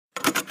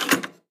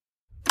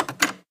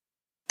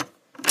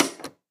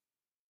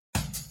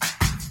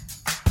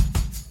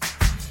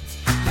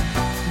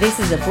This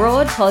is a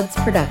Broad Pods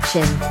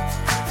production.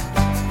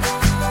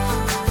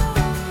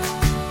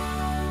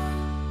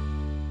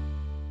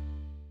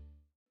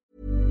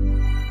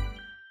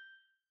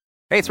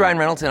 Hey, it's Ryan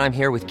Reynolds, and I'm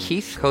here with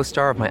Keith,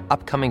 co-star of my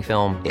upcoming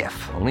film,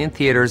 If, only in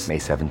theaters May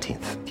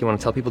 17th. Do you want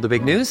to tell people the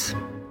big news?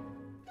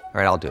 All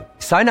right, I'll do it.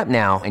 Sign up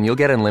now and you'll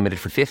get unlimited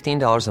for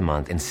 $15 a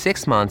month and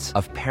 6 months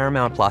of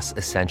Paramount Plus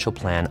Essential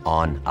Plan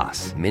on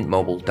us.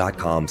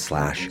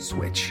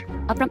 MintMobile.com/switch.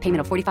 Upfront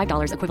payment of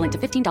 $45 equivalent to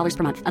 $15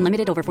 per month.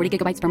 Unlimited over 40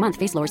 gigabytes per month.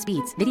 Face lower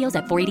speeds. Videos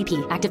at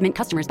 480p. Active Mint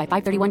customers by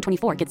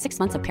 531.24 get 6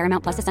 months of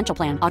Paramount Plus Essential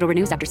Plan. Auto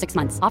renews after 6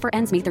 months. Offer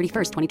ends May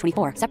 31st,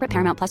 2024. Separate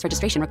Paramount Plus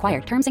registration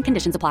required. Terms and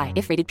conditions apply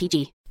if rated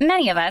PG.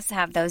 Many of us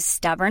have those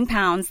stubborn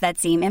pounds that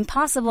seem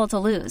impossible to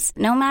lose,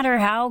 no matter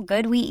how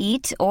good we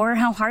eat or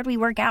how hard we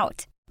work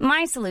out.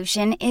 My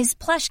solution is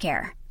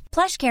PlushCare.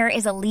 PlushCare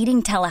is a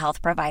leading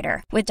telehealth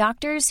provider with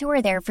doctors who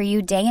are there for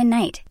you day and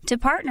night to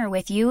partner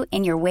with you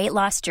in your weight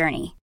loss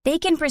journey. They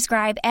can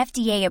prescribe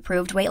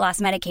FDA-approved weight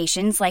loss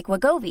medications like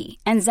Wegovy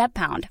and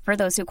Zepbound for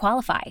those who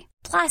qualify.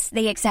 Plus,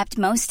 they accept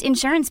most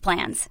insurance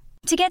plans.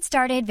 To get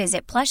started,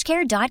 visit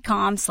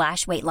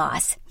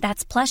plushcare.com/weightloss.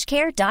 That's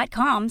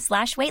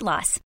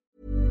plushcare.com/weightloss.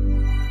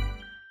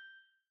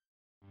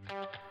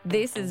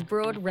 This is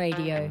Broad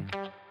Radio.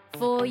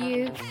 For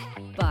you,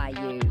 by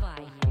you.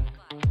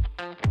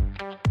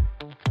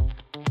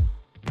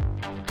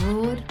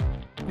 Broad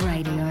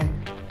Radio.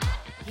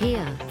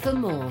 Here for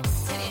more.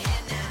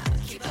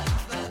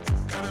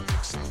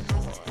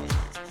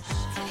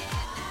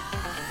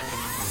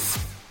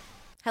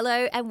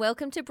 Hello and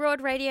welcome to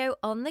Broad Radio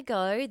on the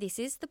Go. This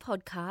is the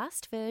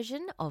podcast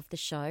version of the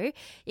show.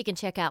 You can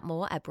check out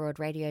more at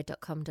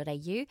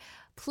broadradio.com.au.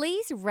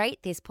 Please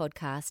rate this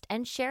podcast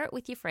and share it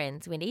with your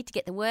friends. We need to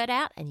get the word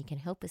out and you can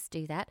help us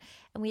do that.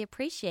 And we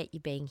appreciate you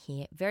being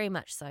here very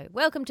much so.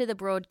 Welcome to the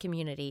Broad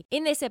community.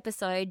 In this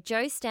episode,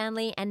 Jo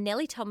Stanley and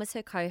Nellie Thomas,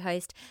 her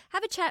co-host,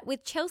 have a chat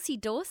with Chelsea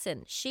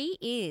Dawson. She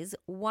is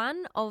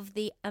one of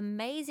the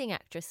amazing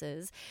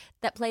actresses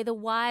that play the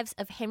wives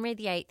of Henry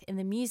VIII in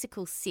the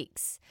musical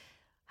Six.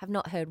 I've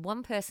not heard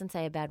one person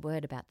say a bad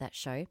word about that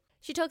show.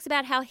 She talks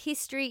about how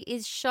history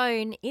is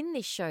shown in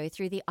this show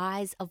through the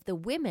eyes of the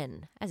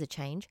women, as a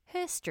change,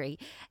 herstory,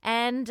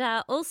 and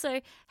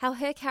also how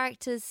her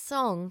character's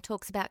song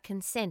talks about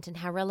consent and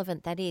how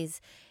relevant that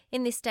is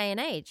in this day and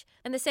age.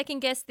 And the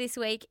second guest this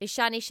week is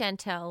Shani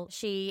Chantel.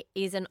 She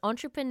is an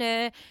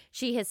entrepreneur.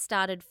 She has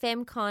started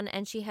FemCon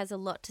and she has a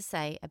lot to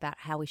say about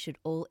how we should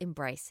all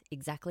embrace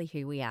exactly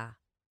who we are.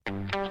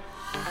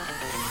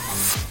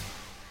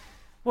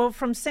 Well,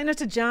 from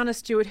Senator Jana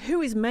Stewart, who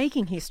is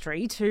making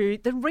history, to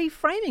the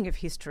reframing of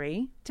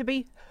history to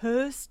be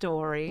her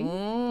story.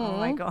 Oh,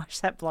 my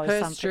gosh, that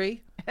blows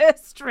something.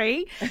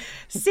 Herstory.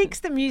 Six,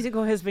 the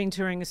musical, has been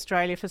touring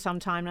Australia for some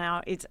time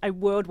now. It's a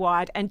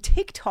worldwide and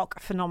TikTok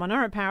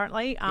phenomena,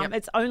 apparently.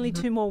 It's only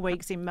 2 more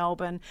weeks in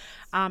Melbourne.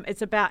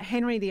 It's about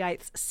Henry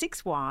VIII's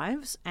 6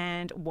 wives,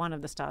 and one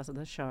of the stars of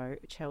the show,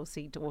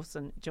 Chelsea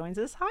Dawson, joins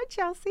us. Hi,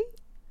 Chelsea.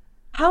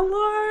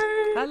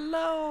 Hello.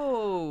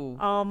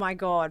 Oh, my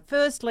God.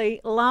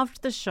 Firstly,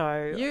 loved the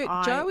show.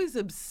 Jo is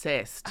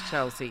obsessed,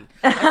 Chelsea.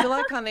 I feel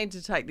like I need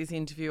to take this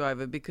interview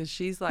over because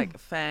she's like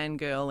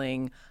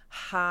fangirling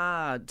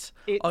hard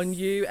on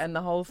you and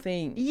the whole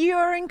thing.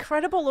 You're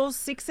incredible, all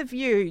 6 of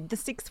you. The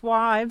 6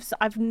 wives.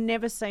 I've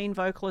never seen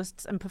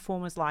vocalists and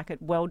performers like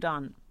it. Well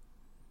done.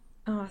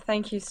 Oh,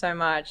 thank you so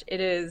much.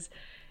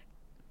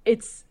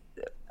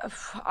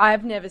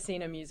 I've never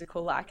seen a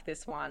musical like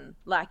this one.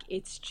 Like,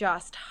 it's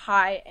just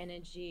high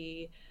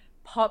energy,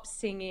 pop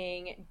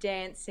singing,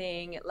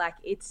 dancing. Like,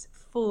 it's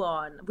full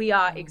on. We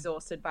are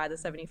exhausted by the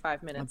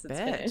 75 minutes it's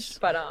finished.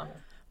 But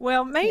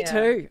well, me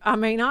too. I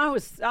mean, I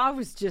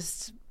was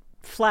just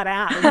flat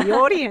out in the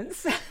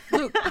audience.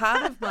 Look,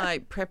 part of my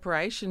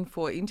preparation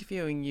for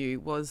interviewing you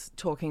was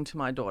talking to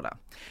my daughter,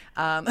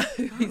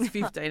 who is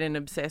 15 and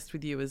obsessed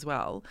with you as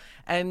well.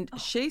 And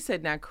she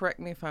said, now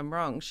correct me if I'm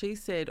wrong, she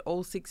said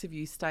all 6 of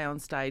you stay on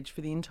stage for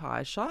the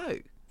entire show.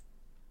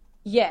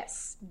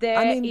 Yes.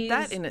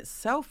 That in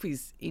itself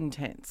is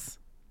intense.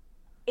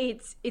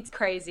 It's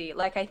crazy.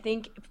 Like, I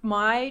think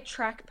my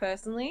track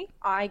personally,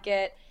 I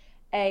get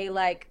a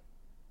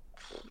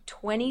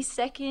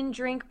 20-second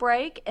drink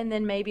break and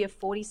then maybe a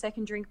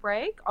 40-second drink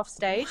break off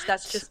stage. What?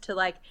 That's just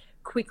to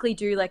quickly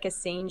do a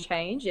scene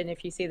change, and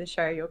if you see the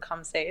show you'll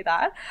come see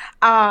that.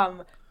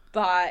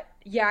 But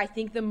yeah, I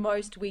think the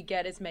most we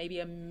get is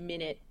maybe a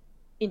minute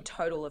in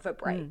total of a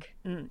break.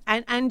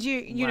 And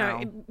you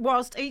know,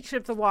 whilst each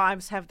of the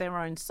wives have their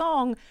own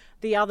song,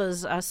 the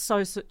others are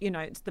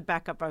it's the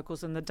backup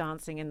vocals and the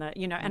dancing and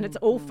and it's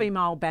all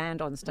female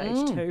band on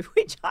stage too,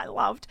 which I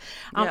loved.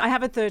 I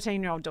have a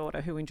 13-year-old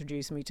daughter who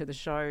introduced me to the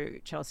show,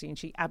 Chelsea, and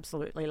she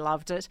absolutely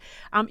loved it.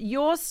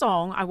 Your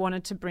song I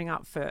wanted to bring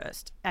up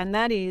first, and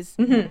that is,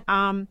 it's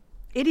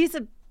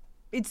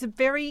a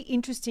very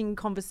interesting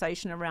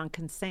conversation around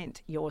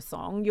consent. Your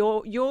song,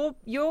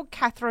 your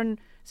Catherine.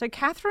 So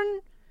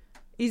Catherine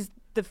is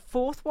the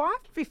 4th wife,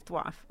 5th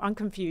wife? I'm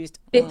confused.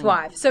 5th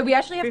wife. So we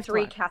actually have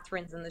 3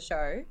 Catherines in the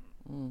show.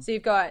 So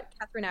you've got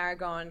Catherine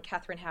Aragon,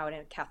 Catherine Howard,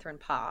 and Catherine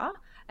Parr,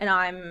 and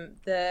I'm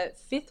the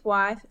fifth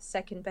wife,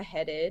 second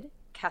beheaded,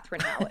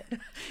 Catherine Howard.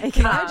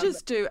 Can I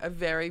just do a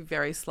very,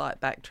 very slight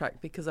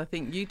backtrack because I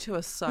think you two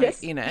are so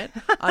in it.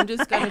 I'm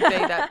just going to be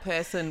that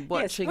person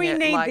watching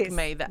it like this.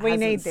 me that We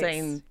need hasn't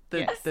seen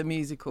the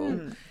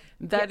musical.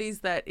 That is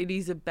that it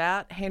is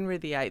about Henry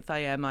VIII, I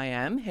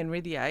am,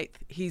 Henry VIII,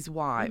 his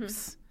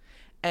wives.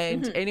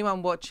 And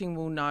anyone watching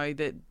will know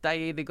that they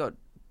either got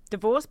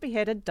divorced,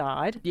 beheaded,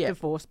 died. Yeah.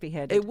 Divorced,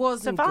 beheaded, it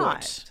wasn't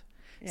survived.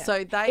 good.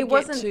 So they It get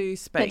wasn't to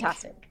speak.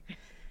 fantastic.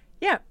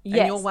 Yeah.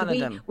 And you're one of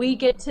them. We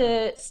get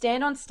to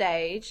stand on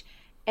stage,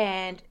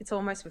 and it's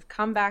almost we've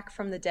come back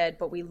from the dead,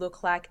 but we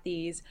look like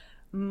these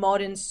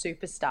modern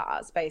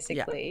superstars,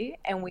 basically,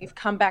 and we've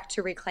come back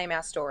to reclaim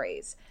our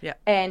stories. Yeah.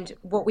 And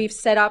what we've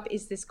set up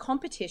is this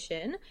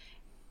competition.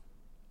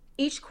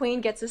 Each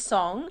queen gets a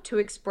song to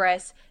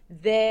express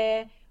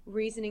their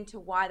reasoning to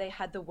why they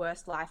had the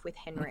worst life with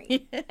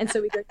Henry. And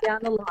so we go down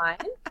the line,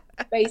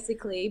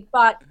 basically.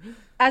 But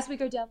as we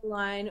go down the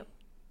line,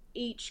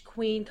 each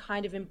queen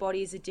kind of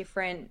embodies a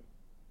different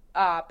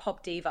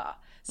pop diva.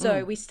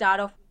 So we start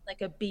off with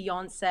like a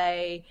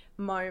Beyonce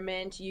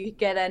moment. You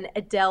get an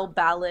Adele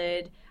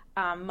ballad.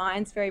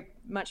 Mine's very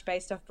much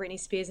based off Britney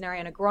Spears and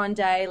Ariana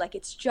Grande. Like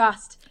it's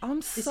just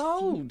I'm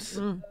sold.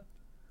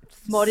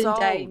 modern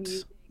day Sold.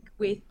 music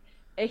with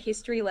a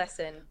history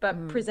lesson,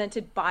 but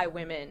presented by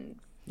women.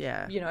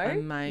 Yeah. You know?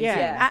 Amazing.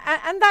 Yeah.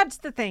 And that's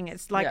the thing.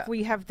 It's like Yeah.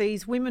 we have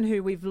these women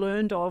who we've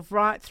learned of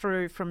right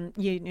through from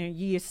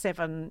year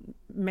 7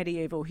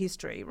 medieval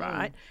history,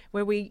 right?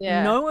 Where we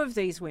know of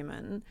these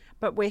women,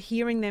 but we're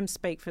hearing them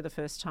speak for the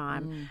first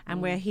time,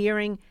 and we're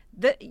hearing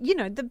that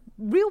the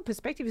real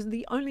perspective is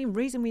the only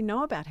reason we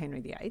know about Henry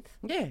VIII.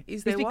 Yeah,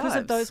 is because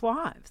of those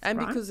wives, and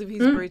right? because of his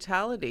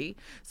brutality.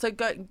 So,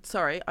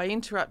 sorry, I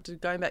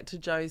interrupted. Going back to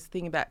Joe's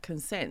thing about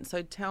consent.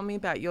 So, tell me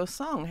about your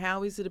song.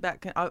 How is it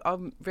about?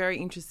 I'm very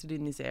interested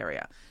in this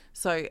area.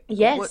 So,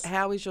 Yes.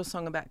 how is your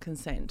song about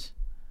consent?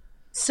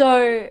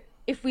 So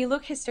if we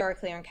look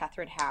historically on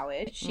Catherine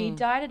Howard, she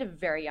died at a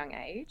very young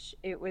age.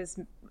 It was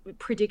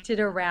predicted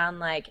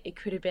around it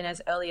could have been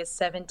as early as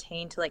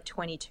 17 to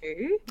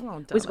 22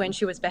 was when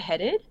she was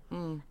beheaded.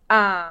 And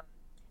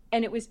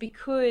it was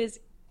because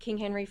King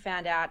Henry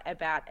found out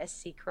about a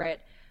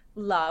secret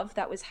love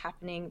that was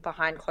happening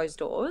behind closed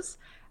doors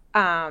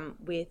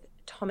with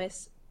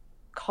Thomas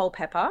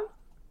Culpeper.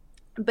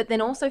 But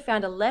then also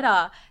found a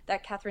letter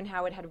that Catherine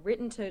Howard had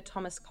written to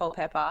Thomas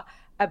Culpeper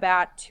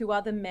about 2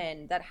 other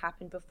men that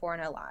happened before in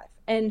her life.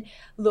 And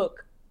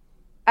look,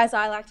 as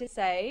I like to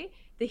say,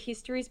 the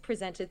history is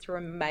presented through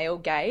a male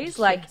gaze.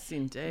 Yes,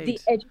 indeed. The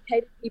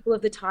educated people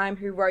of the time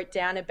who wrote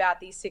down about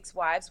these 6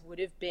 wives would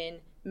have been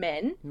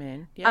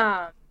men.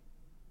 Yeah.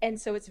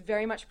 And so it's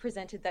very much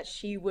presented that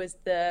she was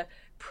the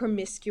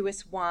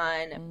promiscuous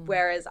one,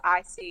 whereas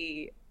I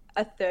see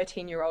a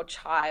 13-year-old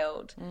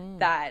child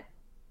that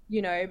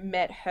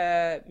met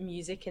her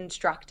music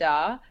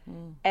instructor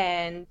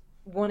and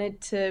wanted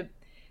to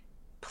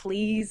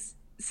please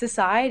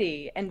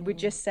society and would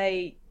just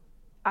say,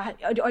 I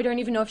don't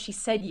even know if she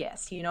said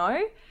yes,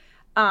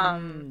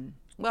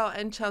 Well,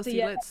 and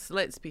Chelsea,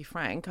 let's be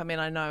frank. I mean,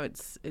 I know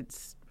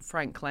it's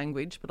frank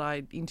language, but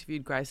I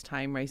interviewed Grace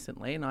Tame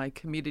recently and I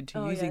committed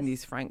to using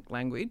this frank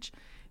language.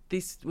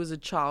 This was a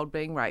child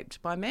being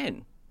raped by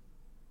men.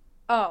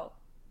 Oh,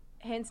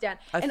 hands down.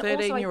 A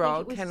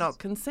 13-year-old cannot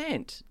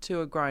consent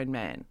to a grown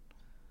man.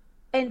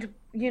 And,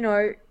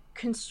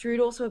 construed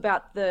also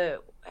about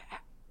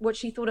what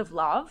she thought of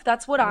love.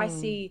 That's what I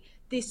see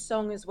this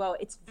song as well.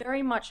 It's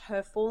very much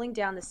her falling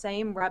down the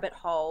same rabbit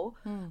hole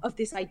of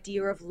this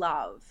idea of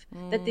love,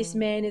 that this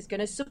man is going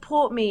to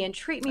support me and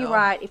treat me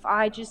right if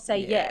I just say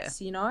yes,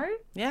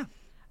 Yeah.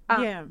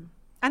 Yeah.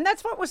 And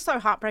that's what was so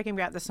heartbreaking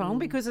about the song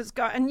because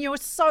and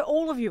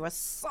all of you are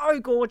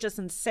so gorgeous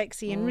and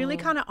sexy and really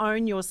kind of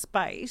own your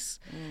space.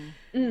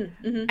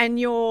 And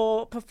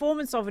your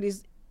performance of it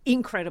is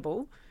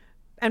incredible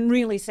and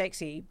really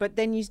sexy. But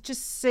then you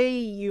just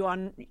see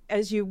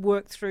as you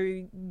work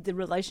through the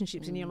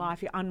relationships in your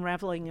life, you're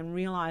unraveling and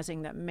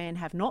realizing that men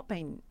have not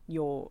been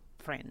your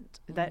friend,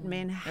 that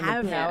men have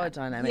and the power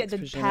dynamics,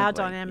 the power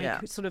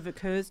dynamic sort of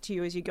occurs to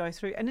you as you go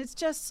through, and it's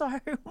just so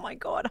oh my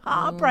god,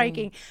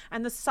 heartbreaking.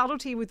 And the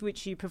subtlety with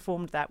which you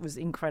performed that was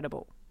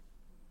incredible.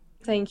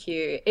 Thank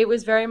you. It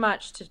was very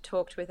much to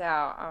talk with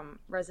our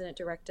resident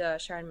director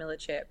Sharon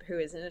Millerchip, who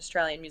is an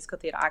Australian musical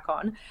theatre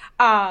icon,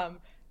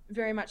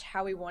 very much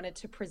how we wanted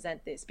to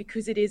present this,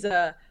 because it is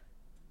a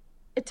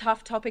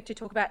tough topic to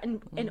talk about,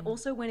 and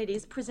also when it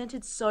is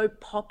presented so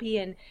poppy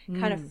and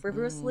kind of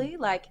frivolously,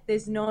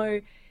 there's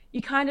no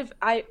you kind of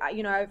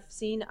I've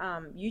seen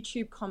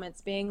YouTube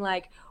comments being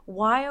like,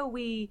 why are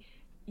we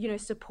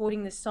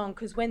supporting this song?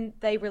 Because when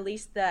they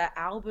released the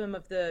album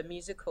of the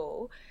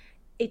musical,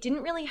 it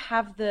didn't really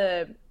have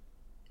the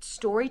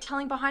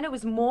storytelling behind it. It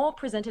was more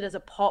presented as a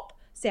pop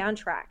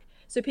soundtrack.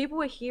 So people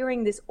were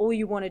hearing this All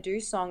You Want to Do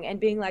song and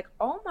being like,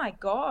 oh my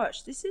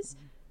gosh, this is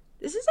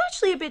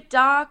actually a bit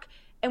dark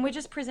and we're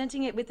just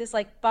presenting it with this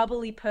like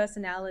bubbly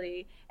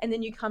personality, and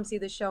then you come see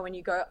the show and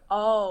you go,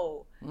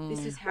 oh,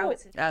 this is how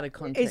it's out of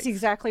context. It's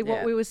exactly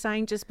what we were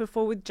saying just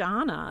before with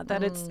Jana,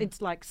 that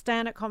it's like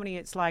stand-up comedy,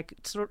 it's like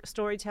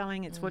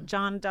storytelling, it's what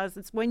Jana does.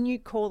 It's when you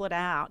call it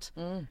out,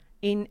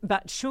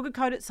 but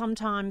sugarcoat it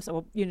sometimes,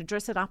 or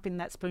dress it up in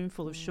that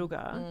spoonful of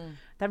sugar,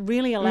 that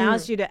really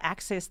allows you to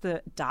access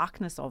the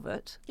darkness of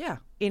it. Yeah.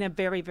 In a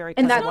very, very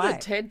and clever that's way.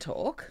 not a TED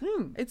Talk.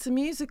 It's a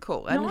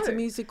musical, and it's a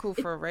musical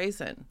for a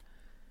reason.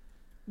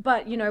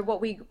 But,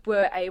 what we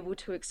were able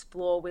to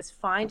explore was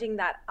finding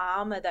that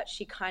armor that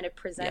she kind of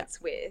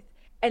presents with,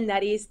 and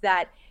that is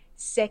that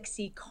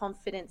sexy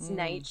confidence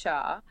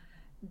nature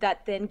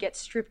that then gets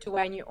stripped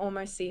away, and you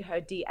almost see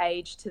her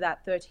de-age to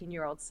that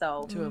 13-year-old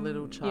self. To a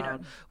little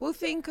child. Well,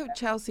 think of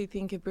Chelsea,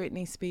 think of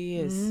Britney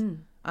Spears.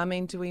 I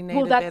mean, do we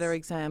need a better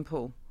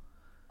example?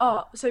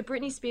 Oh, so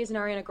Britney Spears and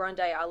Ariana Grande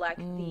are like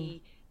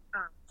the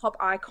pop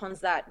icons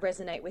that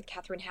resonate with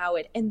Catherine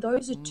Howard. And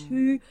those are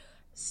two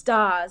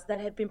stars that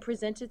have been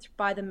presented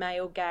by the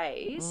male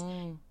gaze.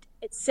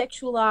 It's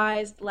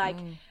sexualized, like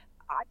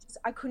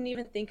I couldn't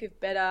even think of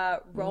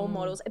better role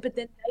models. But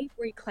then they've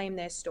reclaimed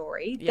their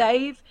story. Yeah.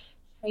 They've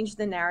changed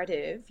the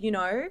narrative,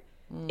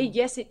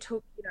 Yes, it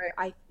took,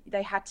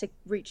 they had to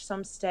reach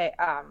some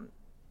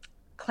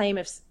claim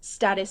of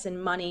status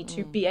and money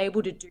to be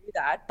able to do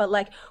that. But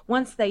like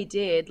once they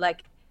did,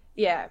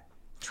 trailblazers.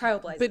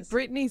 But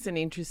Britney's an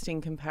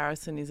interesting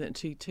comparison,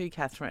 isn't it, to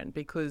Catherine?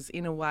 Because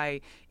in a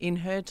way, in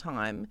her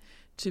time,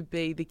 to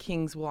be the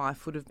king's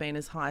wife would have been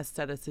as high a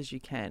status as you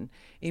can.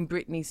 In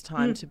Britney's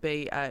time, to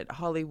be at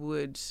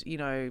Hollywood,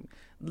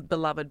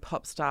 beloved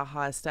pop star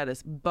high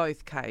status,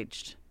 both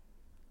caged,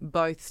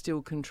 both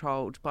still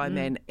controlled by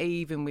men,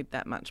 even with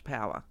that much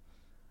power.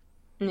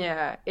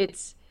 Yeah,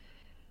 it's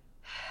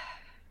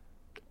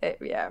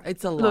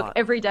a lot. Look,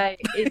 every day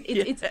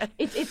it's an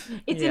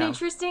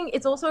interesting.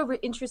 It's also an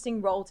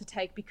interesting role to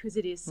take because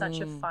it is such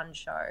a fun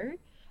show,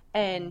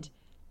 and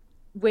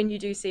when you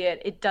do see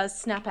it, it does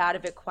snap out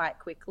of it quite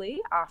quickly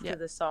after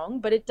the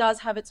song. But it does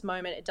have its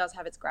moment. It does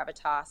have its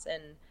gravitas,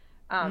 and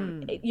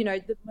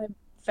my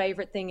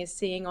favorite thing is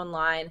seeing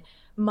online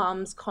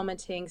mums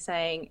commenting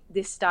saying,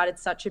 "This started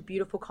such a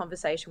beautiful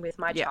conversation with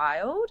my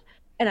child,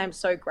 and I'm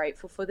so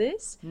grateful for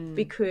this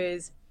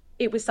because."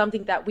 It was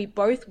something that we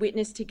both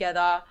witnessed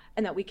together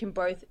and that we can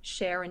both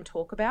share and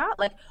talk about.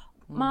 Like,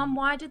 Mum,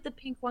 why did the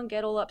pink one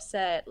get all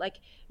upset?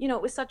 Like,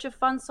 it was such a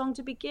fun song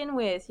to begin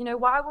with.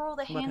 Why were all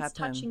the hands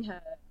touching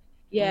her?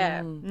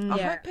 Yeah. I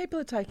hope people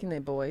are taking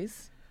their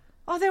boys.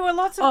 Oh, there were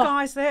lots of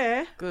guys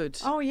there. Good.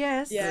 Oh,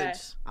 yes. Yeah.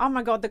 Good. Oh,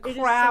 my God, the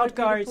crowd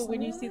goes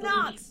when you see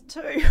nuts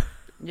too.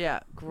 Yeah,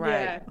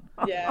 great.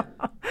 Yeah.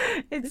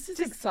 This is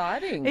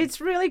exciting.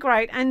 It's really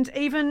great. And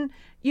even,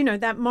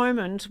 that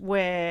moment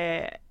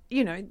where...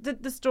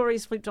 the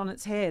story's flipped on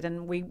its head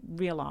and we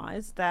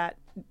realise that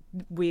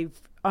we've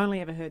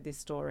only ever heard this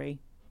story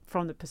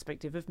from the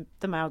perspective of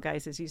the male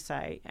gaze, as you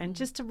say, and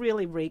just to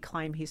really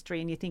reclaim history.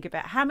 And you think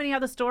about how many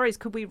other stories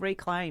could we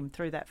reclaim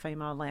through that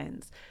female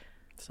lens?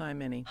 So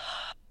many.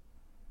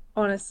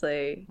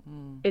 Honestly,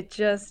 it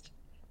just,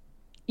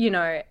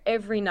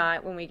 every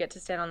night when we get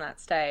to stand on that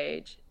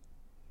stage,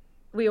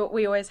 we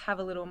always have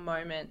a little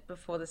moment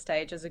before the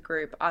stage as a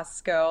group, us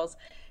girls,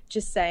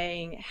 just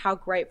saying how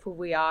grateful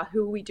we are.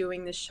 Who are we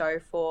doing this show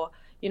for?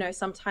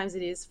 Sometimes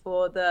it is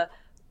for the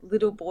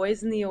little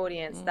boys in the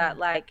audience that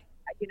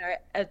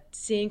are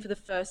seeing for the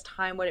first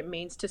time what it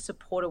means to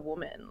support a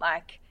woman.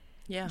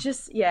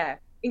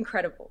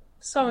 Incredible.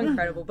 So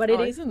incredible. But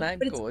isn't that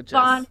gorgeous? It's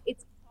fun.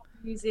 It's pop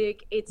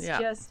music. It's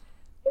just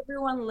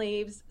everyone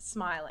leaves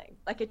smiling.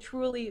 Like it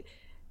truly,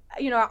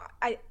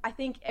 I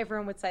think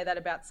everyone would say that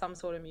about some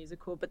sort of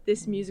musical, but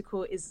this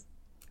musical is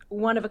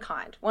one of a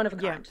kind.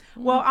 Yeah.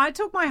 Well, I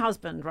took my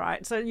husband,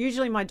 right? So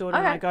usually my daughter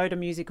and I go to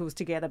musicals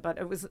together, but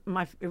it was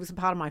a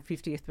part of my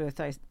 50th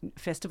birthday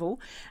festival.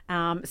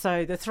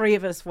 So the three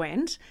of us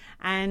went,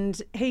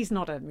 and he's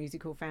not a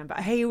musical fan,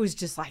 but he was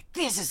just like,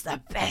 "This is the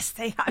best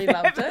thing I've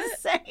ever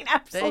seen."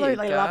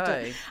 Absolutely loved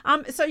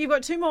it. So you've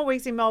got 2 more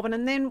weeks in Melbourne,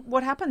 and then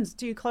what happens?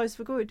 Do you close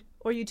for good,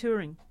 or are you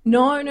touring?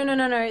 No.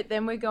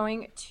 Then we're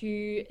going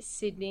to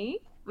Sydney.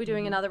 We're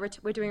doing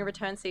we're doing a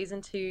return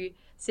season to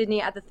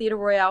Sydney at the Theatre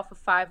Royale for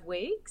 5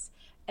 weeks,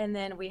 and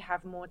then we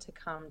have more to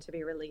come to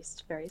be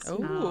released very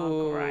soon.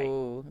 Oh,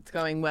 great! It's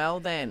going well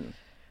then.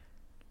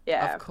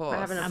 Yeah, of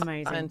course.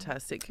 Amazing,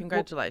 fantastic!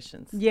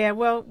 Congratulations.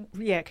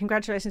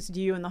 Congratulations to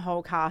you and the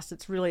whole cast.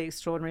 It's really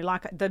extraordinary.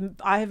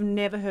 I have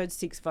never heard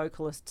 6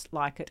 vocalists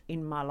like it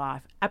in my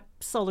life.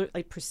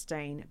 Absolutely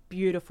pristine,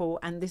 beautiful,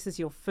 and this is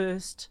your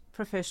first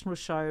professional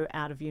show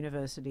out of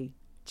university.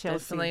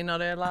 Chelsea. Definitely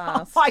not her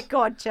last. Oh my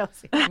God,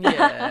 Chelsea.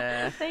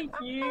 Yeah. Thank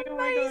you.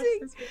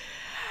 Amazing.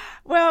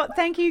 Well,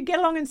 thank you. Get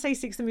along and see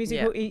Six the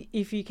Musical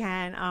if you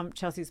can.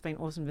 Chelsea, it's been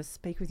awesome to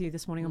speak with you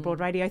this morning on Broad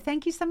Radio.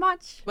 Thank you so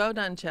much. Well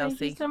done, Chelsea.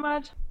 Thank you so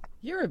much.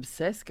 You're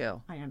obsessed,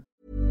 girl. I am.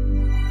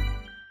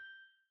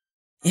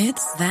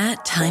 It's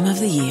that time of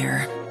the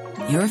year.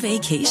 Your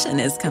vacation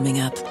is coming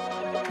up.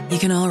 You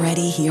can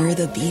already hear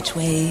the beach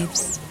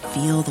waves,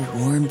 feel the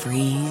warm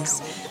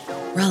breeze,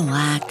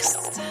 relax,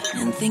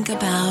 and think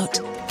about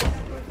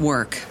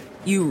work.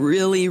 You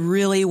really,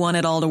 really want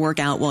it all to work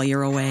out while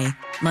you're away.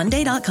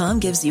 Monday.com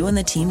gives you and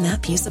the team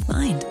that peace of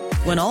mind.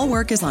 When all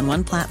work is on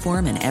one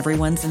platform and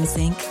everyone's in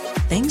sync,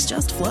 things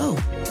just flow.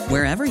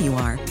 Wherever you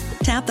are,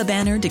 tap the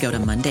banner to go to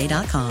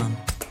Monday.com.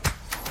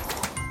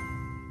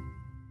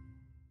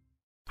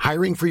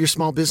 Hiring for your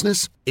small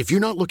business? If you're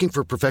not looking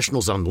for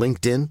professionals on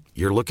LinkedIn,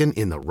 you're looking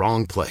in the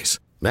wrong place.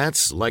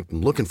 That's like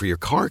looking for your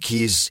car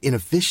keys in a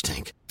fish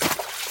tank.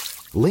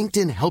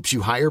 LinkedIn helps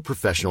you hire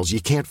professionals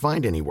you can't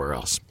find anywhere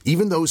else,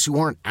 even those who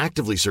aren't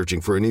actively searching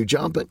for a new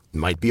job but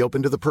might be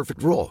open to the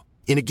perfect role.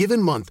 In a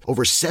given month,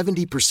 over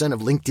 70%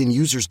 of LinkedIn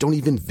users don't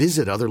even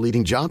visit other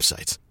leading job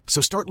sites.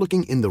 So start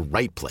looking in the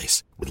right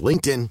place. With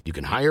LinkedIn, you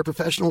can hire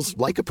professionals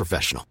like a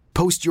professional.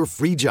 Post your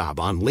free job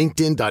on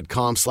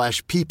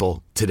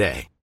linkedin.com/people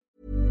today.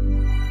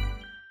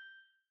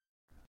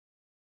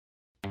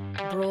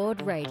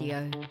 Broad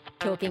Radio,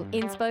 talking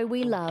inspo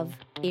we love,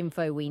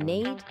 info we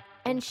need,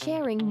 and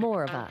sharing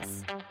more of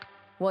us.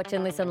 Watch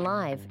and listen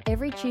live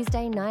every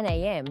Tuesday 9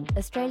 a.m.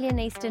 Australian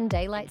Eastern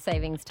Daylight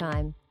Savings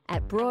Time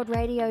at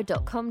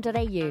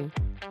broadradio.com.au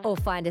or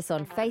find us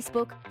on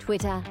Facebook,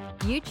 Twitter,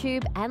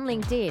 YouTube and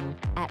LinkedIn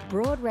at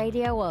Broad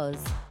Radio Oz.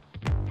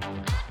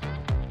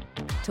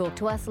 Talk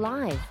to us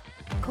live.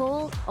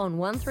 Call on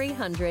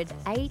 1300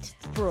 8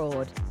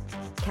 Broad.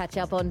 Catch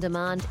up on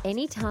demand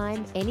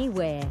anytime,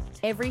 anywhere,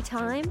 every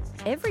time,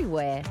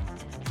 everywhere.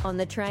 On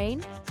the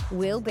train,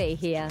 we'll be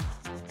here.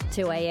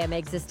 2 a.m.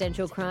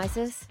 existential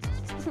crisis?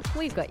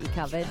 We've got you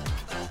covered.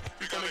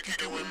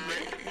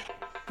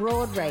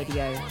 Broad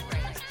Radio.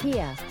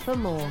 Here for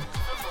more.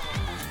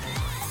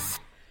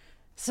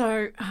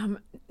 So,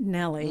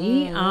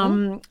 Nellie,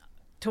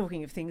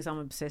 talking of things I'm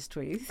obsessed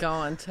with. Go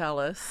on, tell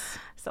us.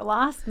 So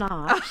last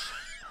night...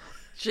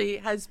 She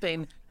has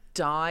been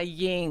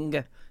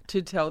dying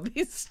to tell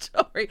this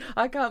story.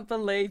 I can't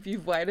believe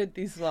you've waited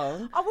this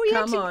long.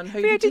 Come on,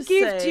 who we had did to you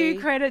give see? due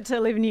credit to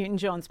Olivia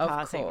Newton-John's Of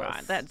passing, course.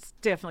 right? That's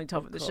definitely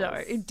top of the show.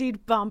 course. It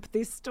did bump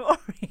this story.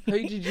 Who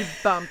did you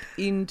bump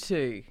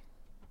into?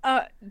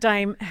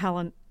 Dame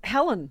Helen,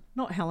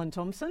 not Helen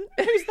Thompson.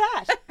 Who's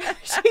that?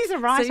 She's a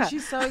writer. See,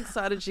 she's so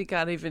excited she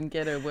can't even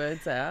get her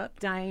words out.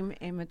 Dame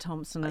Emma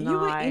Thompson and You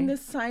were I in the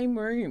same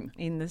room.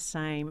 in the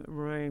same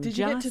room. Did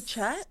you get to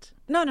chat?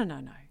 No.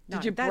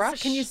 Did you That's-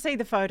 brush? Can you see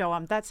the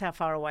photo? That's how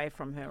far away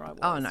from her I was.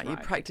 Oh, no, you're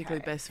right, practically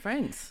okay. best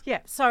friends. Yeah,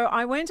 so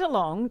I went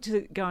along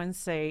to go and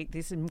see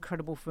this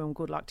incredible film,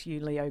 Good Luck to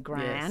You, Leo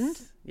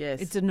Grand. Yes,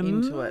 It's an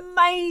into it.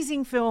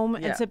 amazing film.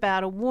 Yeah. It's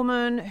about a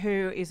woman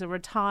who is a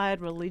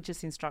retired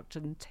religious instructor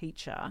and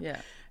teacher.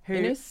 Yeah. Who,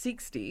 In her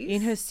 60s.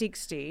 In her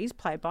 60s,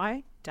 played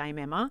by Dame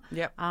Emma.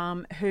 Yep.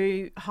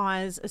 Who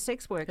hires a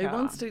sex worker. Who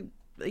wants to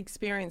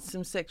experience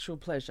some sexual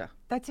pleasure.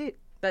 That's it.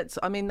 That's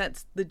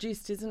the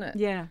gist, isn't it?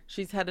 Yeah.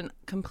 She's had a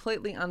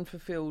completely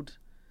unfulfilled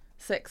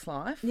sex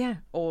life. Yeah.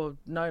 Or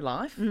no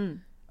life.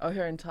 Or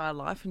her entire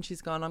life, and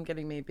she's gone, I'm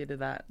getting me a bit of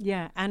that.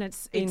 Yeah, and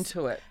it's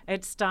Into it.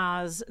 It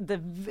stars the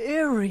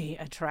very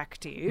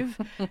attractive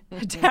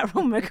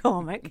Daryl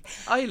McCormick.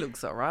 Oh, he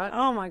looks all right.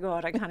 Oh my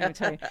God, I can't even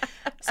tell you.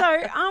 So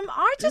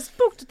I just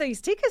booked these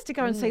tickets to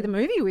go and see the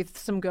movie with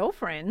some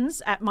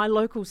girlfriends at my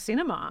local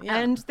cinema. Yeah.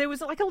 And there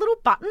was like a little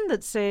button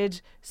that said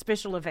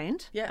special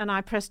event. Yeah. And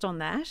I pressed on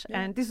that.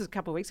 And this was a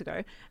couple of weeks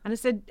ago. And it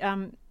said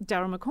Daryl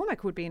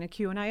McCormick would be in a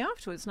Q&A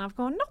afterwards. And I've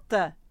gone, not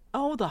the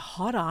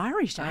hot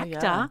Irish actor.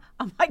 yeah.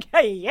 I'm like,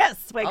 hey,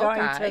 yes, we're going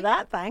Okay. to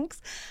that, thanks.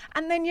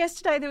 And then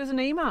yesterday there was an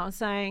email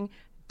saying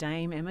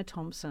Dame Emma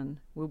Thompson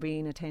will be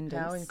in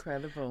attendance. How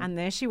incredible. And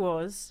there she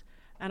was.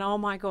 And oh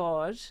my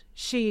God,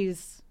 we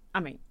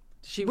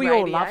She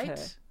all love her.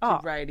 She Oh,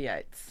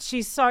 radiates.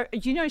 she's so,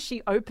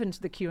 she opened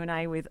the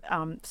Q&A with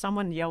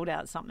someone yelled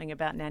out something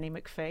about Nanny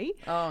McPhee.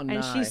 Oh, no.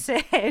 And she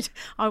said,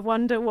 I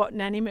wonder what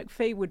Nanny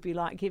McPhee would be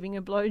like giving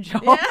a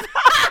blowjob.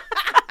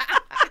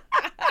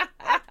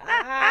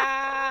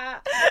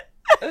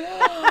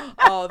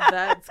 Oh,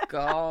 that's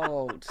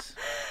gold.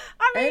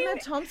 Emma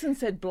Thompson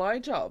said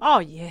blowjob. Oh,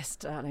 yes,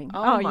 darling.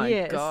 Oh, my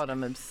yes. God,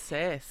 I'm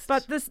obsessed.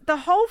 But the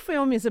whole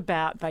film is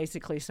about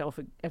basically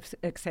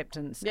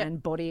self-acceptance Yep.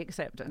 and body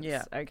acceptance,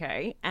 Yeah.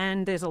 okay?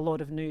 And there's a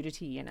lot of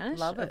nudity in it,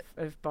 Love it.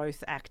 Of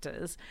both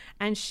actors.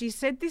 And she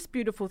said this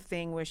beautiful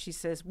thing where she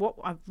says,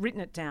 I've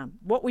written it down,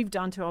 what we've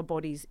done to our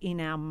bodies in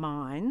our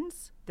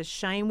minds, the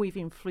shame we've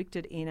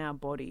inflicted in our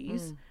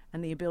bodies,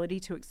 and the ability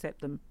to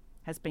accept them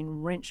has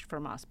been wrenched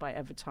from us by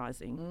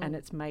advertising, and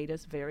it's made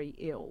us very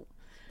ill.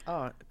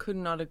 Oh, could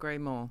not agree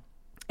more.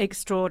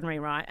 Extraordinary,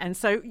 right? And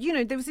so,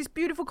 there was this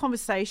beautiful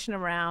conversation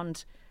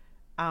around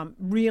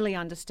really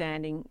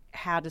understanding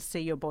how to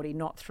see your body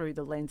not through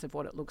the lens of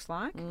what it looks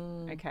like.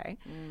 Okay.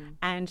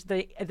 And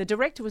the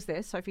director was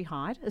there, Sophie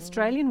Hyde,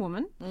 Australian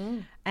woman,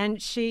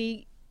 and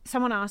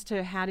someone asked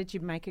her, how did you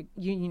make it,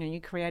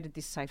 you created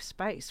this safe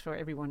space for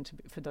everyone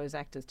for those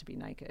actors to be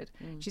naked.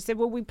 She said,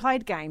 well, we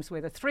played games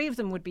where the three of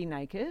them would be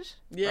naked,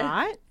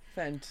 right?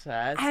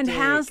 Fantastic. And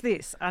how's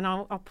this? And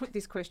I'll put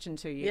this question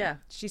to you. Yeah.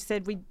 She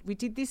said, we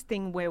did this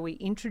thing where we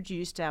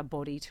introduced our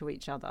body to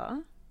each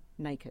other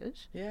naked.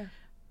 Yeah.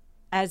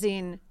 as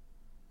in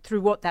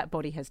through what that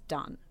body has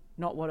done,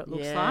 not what it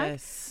looks like.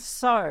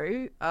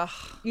 So,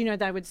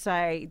 they would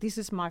say, this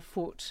is my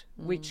foot,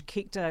 which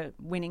kicked a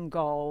winning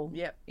goal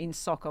in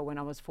soccer when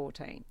I was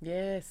 14.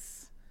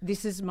 Yes.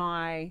 This is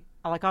I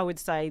would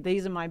say,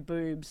 these are my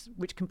boobs,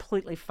 which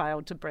completely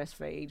failed to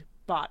breastfeed,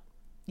 but,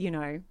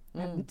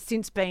 have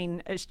since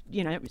been,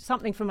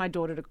 something for my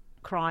daughter to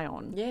cry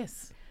on.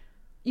 Yes.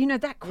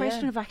 That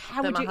question of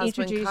how would you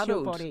introduce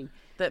your body?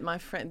 That my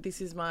friend,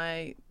 this is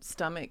my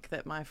stomach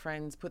that my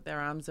friends put their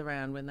arms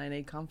around when they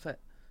need comfort.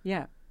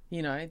 Yeah.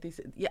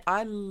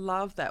 I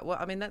love that. Well,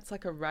 I mean, that's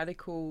like a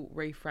radical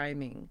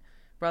reframing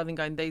rather than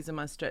going, these are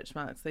my stretch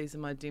marks, these are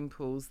my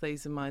dimples,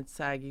 these are my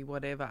saggy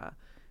whatever.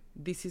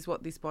 This is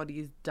what this body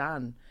has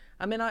done.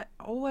 I mean, I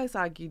always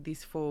argued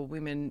this for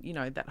women,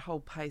 that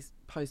whole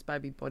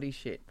post-baby body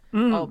shit.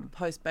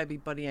 Post-baby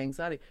body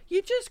anxiety.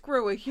 You just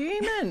grew a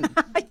human.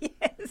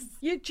 Yes.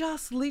 You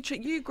just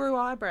literally, you grew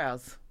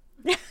eyebrows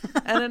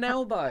and an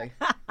elbow,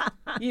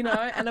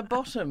 and a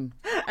bottom.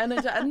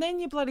 And then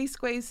you bloody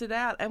squeezed it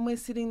out and we're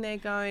sitting there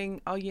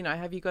going, oh,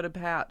 have you got a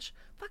pouch?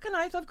 Fucking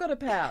oath, I've got a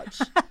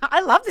pouch.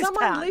 I love this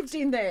Someone pouch. lived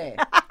in there.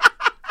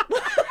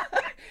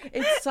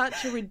 It's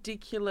such a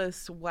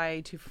ridiculous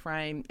way to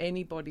frame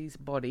anybody's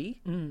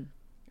body,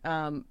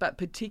 but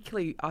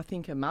particularly, I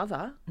think, a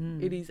mother.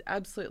 It is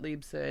absolutely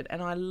absurd.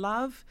 And I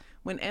love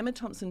when Emma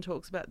Thompson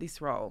talks about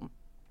this role,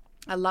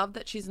 I love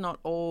that she's not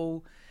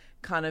all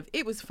kind of,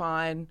 it was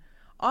fine.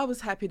 I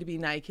was happy to be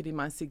naked in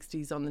my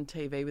 60s on the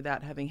TV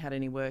without having had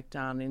any work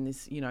done in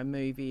this,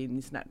 movie, in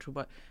this natural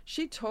body.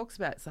 She talks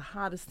about it's the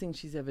hardest thing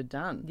she's ever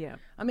done. Yeah.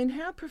 I mean,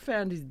 how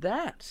profound is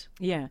that?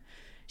 Yeah.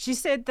 She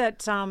said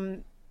that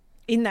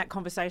in that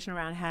conversation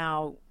around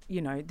how,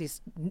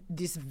 this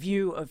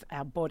view of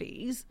our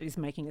bodies is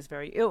making us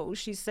very ill,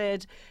 she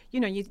said,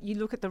 you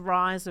look at the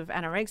rise of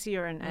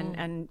anorexia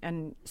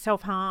and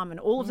self-harm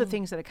and all of the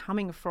things that are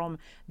coming from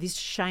this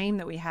shame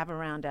that we have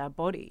around our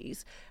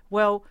bodies.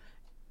 Well,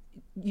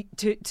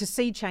 to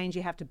see change,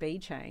 you have to be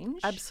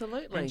changed.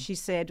 Absolutely. And she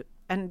said,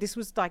 and this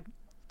was like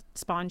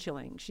spine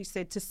chilling, she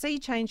said, to see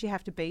change, you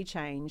have to be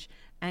change,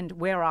 and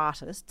we're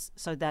artists,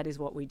 so that is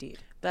what we did.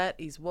 That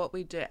is what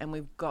we do, and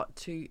we've got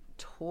to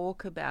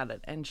talk about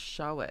it and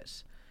show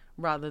it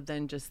rather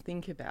than just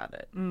think about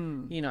it.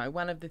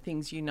 One of the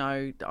things,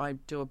 I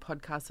do a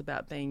podcast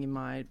about being in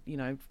my,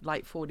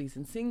 late 40s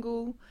and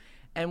single,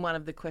 and one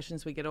of the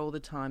questions we get all the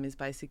time is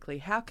basically,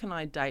 how can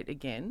I date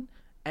again?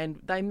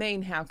 And they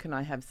mean, how can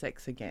I have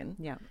sex again?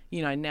 Yeah.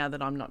 Now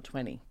that I'm not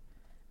 20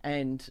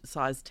 and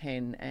size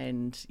 10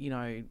 and,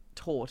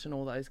 taut and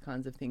all those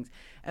kinds of things.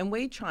 And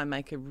we try and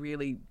make a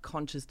really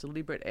conscious,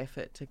 deliberate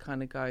effort to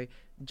kind of go,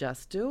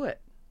 just do it.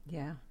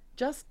 Yeah.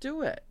 Just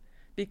do it.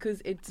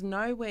 Because it's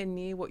nowhere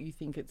near what you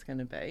think it's going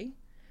to be.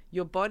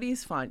 Your body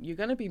is fine. You're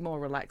going to be more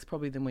relaxed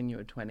probably than when you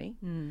were 20.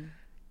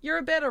 You're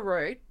a better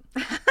root.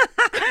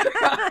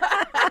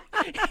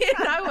 You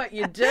know what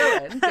you're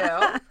doing,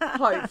 girl,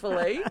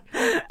 hopefully.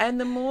 And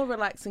the more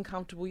relaxed and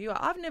comfortable you are.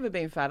 I've never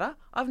been fatter.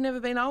 I've never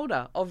been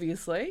older,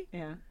 obviously.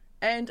 Yeah.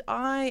 And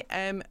I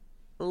am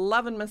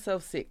loving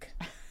myself sick.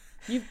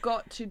 You've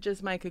got to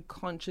just make a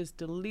conscious,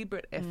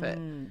 deliberate effort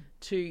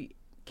to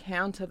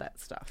counter that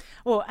stuff.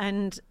 Well,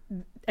 and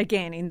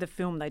again, in the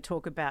film, they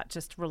talk about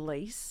just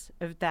release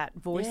of that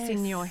voice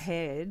in your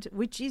head,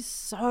 which is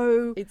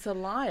so... It's a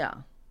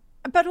liar.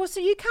 But also,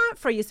 you can't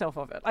free yourself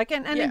of it. Like,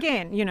 and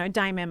again,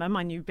 Dame Emma,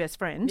 my new best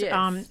friend,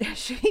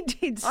 she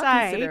did say...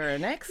 I consider her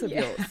an ex of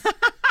yours.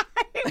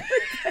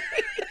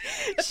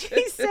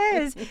 She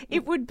says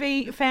it would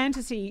be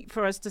fantasy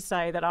for us to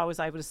say that I was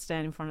able to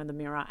stand in front of the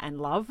mirror and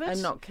love it.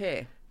 And not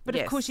care. But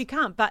of course you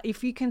can't. But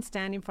if you can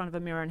stand in front of a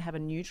mirror and have a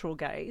neutral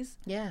gaze,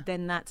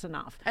 then that's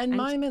enough. And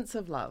moments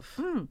of love.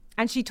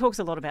 And she talks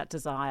a lot about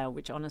desire,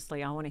 which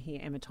honestly, I want to hear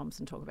Emma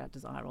Thompson talk about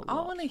desire a lot. I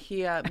want to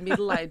hear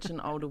middle-aged and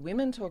older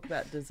women talk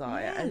about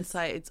desire and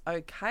say it's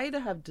okay to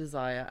have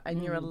desire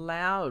and you're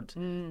allowed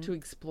to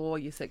explore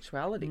your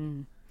sexuality.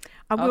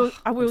 I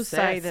will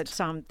say obsessed.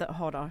 that the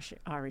hot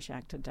Irish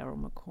actor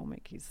Daryl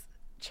McCormick is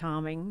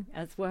charming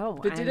as well.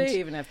 But did he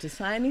even have to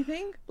say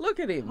anything? Look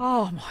at him.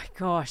 Oh my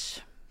gosh.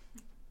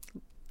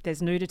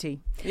 There's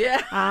nudity.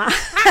 Yeah.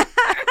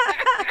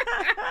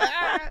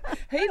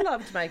 He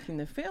loved making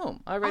the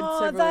film. I read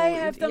several. They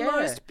have the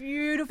most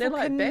beautiful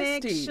like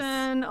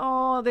connection. besties.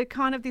 Oh, they're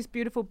kind of this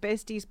beautiful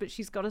besties, but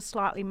she's got a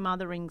slightly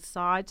mothering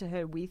side to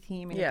her with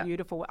him in a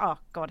beautiful way. Oh,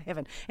 God,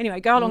 heaven. Anyway,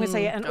 go along and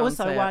see it. And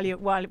also,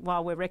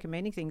 while we're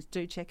recommending things,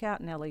 do check out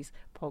Nellie's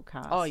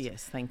podcast. Oh,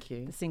 yes, thank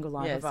you. The Single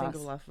Life of Us.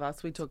 Single Life of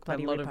Us. We talk about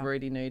a lot of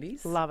Rudy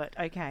nudies. Love it.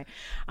 Okay.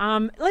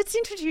 Let's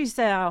introduce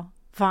our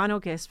final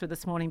guest for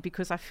this morning,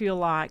 because I feel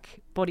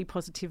like body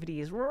positivity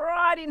is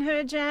right in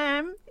her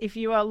jam. If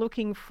you are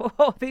looking for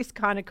this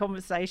kind of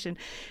conversation,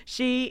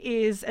 she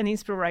is an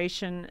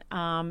inspiration.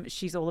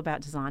 She's all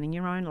about designing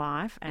your own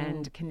life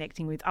and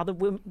connecting with other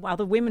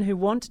women who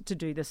want to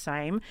do the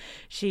same.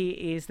 She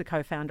is the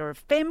co-founder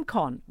of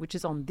FemCon, which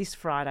is on this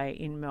Friday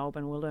in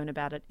Melbourne. We'll learn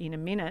about it in a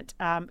minute.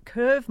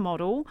 Curve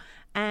model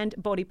and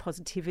body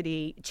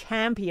positivity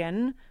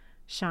champion,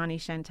 Shani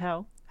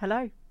Chantel.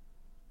 Hello.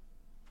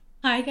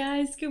 Hi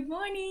guys, good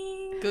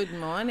morning. Good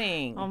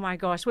morning. Oh my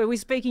gosh, were we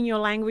speaking your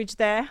language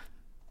there?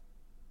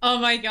 Oh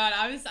my God,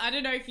 I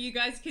don't know if you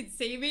guys could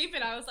see me,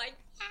 but I was like,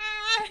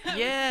 ah!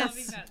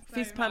 Yes,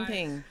 fist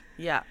pumping.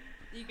 Yeah.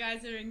 You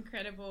guys are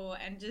incredible,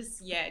 and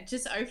just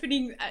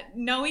opening,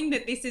 knowing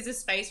that this is a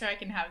space where I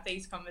can have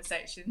these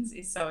conversations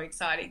is so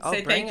exciting. So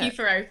thank you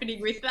for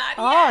opening with that.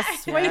 Oh, Yeah.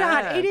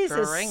 sweetheart, it is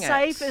as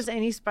safe as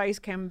any space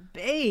can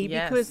be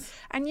because,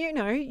 and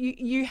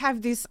you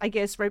have this, I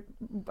guess,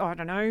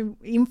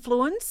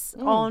 influence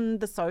on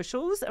the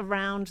socials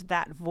around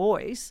that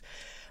voice.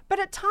 But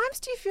at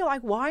times, do you feel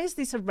like, why is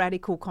this a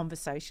radical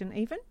conversation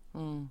even?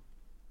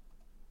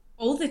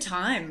 All the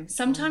time.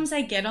 Sometimes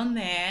I get on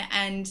there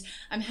and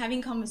I'm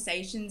having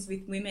conversations with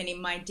women in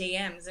my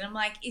DMs and I'm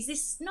like, is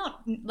this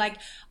not like,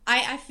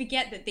 I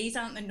forget that these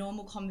aren't the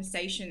normal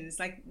conversations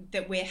like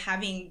that we're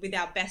having with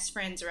our best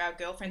friends or our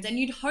girlfriends, and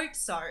you'd hope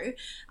so.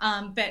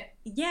 But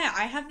yeah,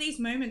 I have these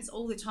moments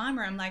all the time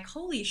where I'm like,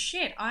 holy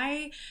shit,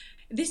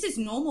 this is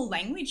normal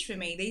language for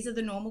me. These are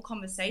the normal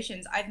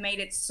conversations. I've made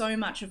it so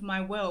much of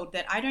my world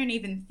that I don't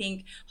even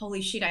think,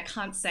 holy shit, I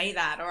can't say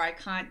that or I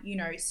can't,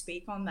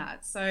 speak on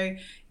that. So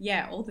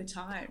yeah, all the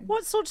time.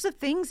 What sorts of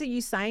things are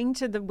you saying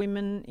to the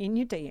women in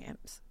your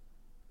DMs?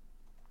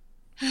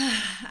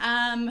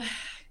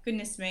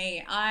 Goodness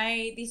me.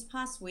 This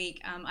past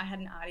week, I had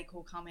an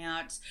article come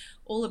out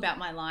all about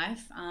my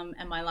life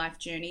and my life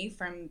journey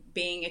from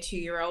being a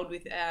 2-year-old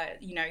with,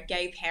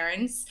 gay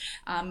parents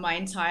my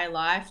entire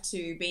life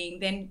to being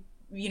then,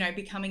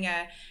 becoming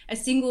a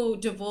single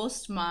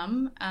divorced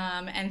mum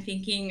and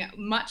thinking,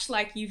 much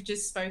like you've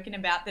just spoken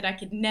about, that I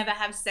could never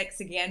have sex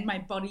again. My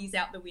body's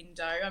out the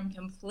window. I'm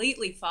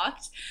completely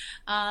fucked.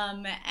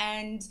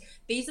 And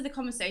these are the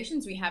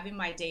conversations we have in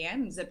my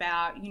DMs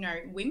about,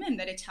 women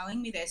that are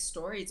telling me their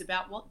stories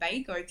about what they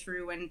go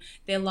through and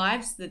their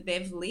lives that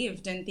they've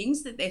lived and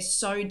things that they're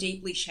so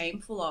deeply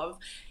shameful of.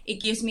 It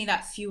gives me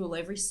that fuel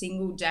every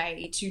single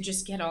day to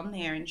just get on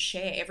there and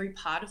share every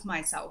part of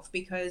myself,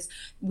 because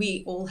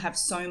we all have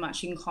so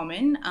much in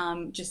common,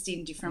 just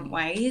in different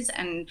ways.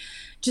 And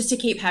just to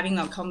keep having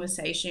that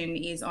conversation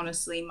is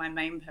honestly my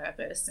main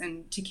purpose,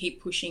 and to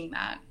keep pushing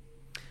that.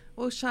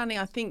 Well, Shani,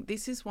 I think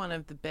this is one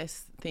of the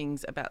best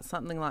things about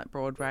something like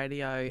Broad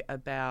Radio,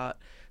 about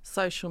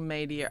social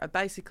media,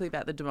 basically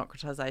about the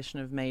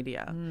democratisation of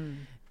media.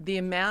 The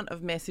amount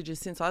of messages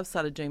since I've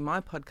started doing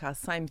my podcast,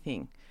 same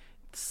thing.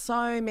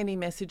 So many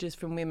messages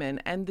from women,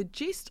 and the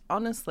gist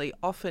honestly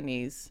often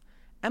is,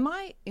 am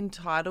I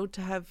entitled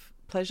to have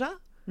pleasure?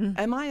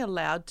 Am I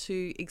allowed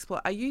to explore?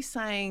 Are you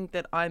saying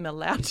that I'm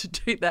allowed to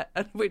do that?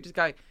 And we just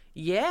go,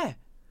 yeah.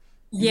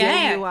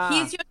 Yeah, you are.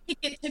 Here's your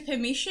ticket to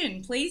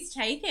permission. Please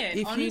take it.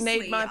 If honestly,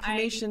 you need my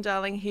permission,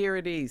 darling, here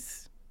it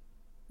is.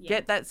 Yeah,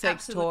 get that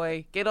sex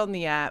toy, get on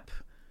the app,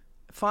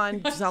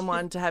 find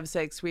someone to have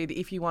sex with.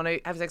 If you want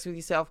to have sex with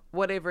yourself,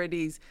 whatever it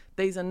is,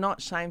 these are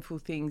not shameful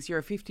things. You're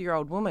a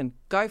 50-year-old woman.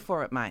 Go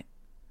for it, mate.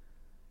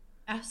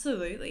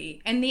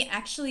 Absolutely. And the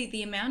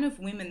amount of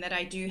women that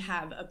I do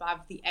have above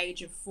the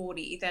age of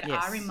 40 that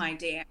are in my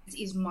DMs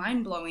is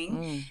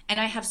mind-blowing. And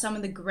I have some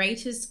of the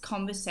greatest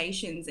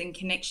conversations and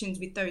connections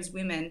with those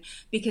women,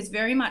 because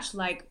very much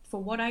like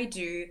for what I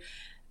do,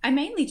 I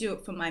mainly do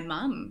it for my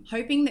mum,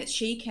 hoping that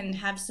she can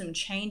have some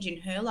change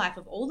in her life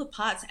of all the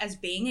parts as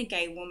being a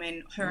gay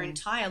woman her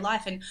entire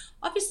life. And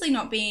obviously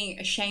not being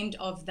ashamed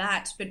of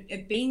that,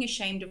 but being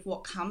ashamed of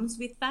what comes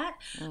with that.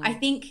 I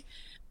think,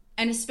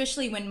 and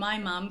especially when my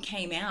mum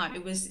came out,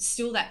 it was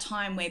still that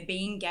time where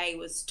being gay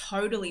was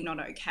totally not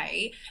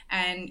okay.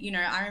 And,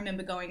 I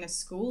remember going to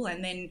school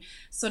and then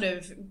sort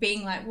of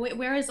being like,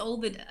 where is all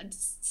the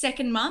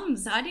second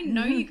mums? I didn't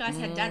know you guys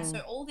had dads. So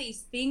all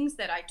these things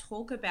that I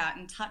talk about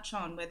and touch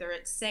on, whether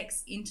it's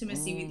sex,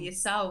 intimacy with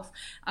yourself,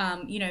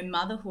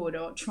 motherhood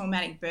or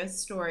traumatic birth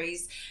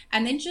stories,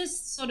 and then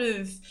just sort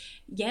of,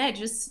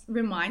 just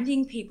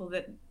reminding people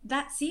that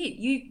that's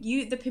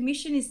it. The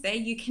permission is there.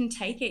 You can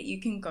take it. You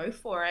can go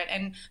for it.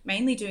 And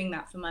mainly doing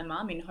that for my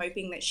mum, and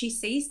hoping that she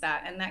sees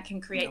that and that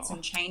can create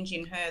some change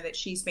in her that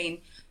she's been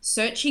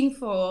searching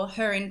for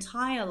her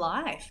entire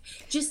life.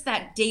 Just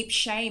that deep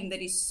shame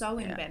that is so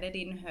embedded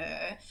in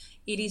her.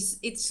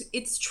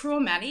 It's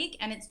traumatic,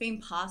 and it's been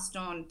passed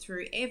on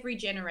through every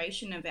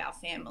generation of our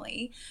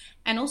family.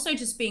 And also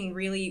just being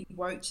really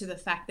woke to the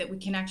fact that we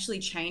can actually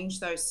change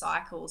those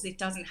cycles. It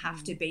doesn't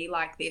have to be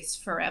like this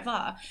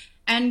forever.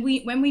 And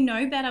when we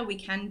know better, we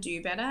can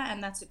do better,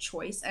 and that's a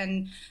choice.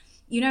 And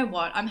you know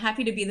what? I'm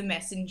happy to be the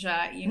messenger,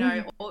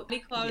 I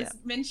was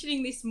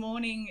mentioning this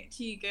morning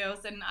to you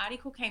girls, and an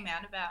article came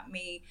out about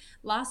me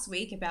last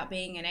week about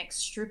being an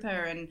ex-stripper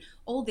and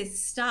all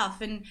this stuff.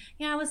 And,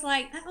 I was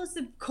like, that was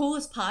the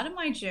coolest part of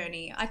my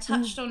journey. I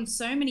touched on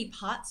so many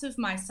parts of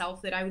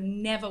myself that I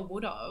never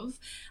would have,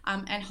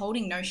 and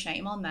holding no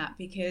shame on that,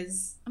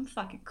 because I'm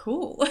fucking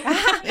cool. You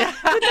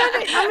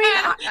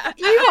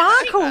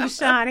are cool,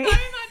 Shani. So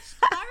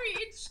much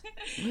courage.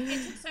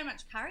 It took so much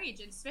much courage.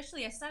 And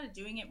especially I started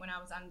doing it when I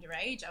was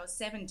underage. I was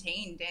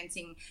 17,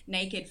 dancing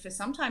naked for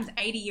sometimes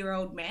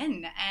 80-year-old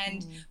men.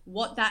 And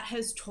what that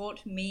has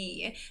taught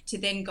me to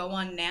then go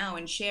on now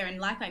and share. And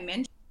like I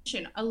mentioned,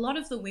 a lot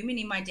of the women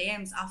in my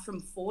DMs are from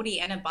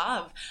 40 and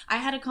above. I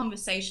had a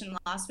conversation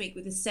last week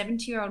with a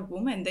 70-year-old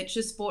woman that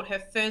just bought her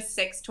first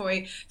sex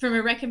toy from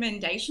a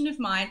recommendation of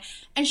mine.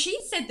 And she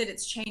said that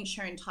it's changed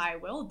her entire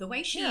world, the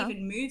way she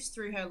even moves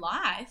through her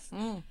life.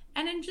 And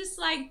I'm just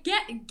like,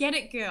 get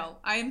it, girl.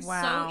 I am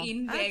so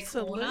in their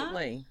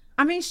corner.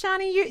 I mean,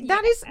 Shani,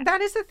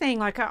 that is the thing.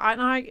 Like,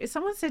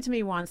 someone said to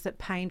me once that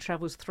pain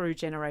travels through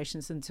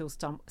generations until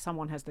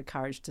someone has the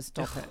courage to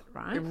stop it,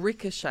 right? It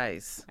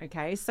ricochets.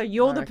 Okay, so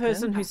you're the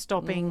person who's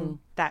stopping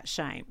that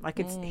shame. Like,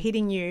 it's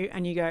hitting you,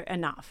 and you go,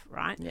 enough,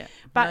 right? Yeah.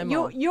 But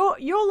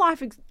your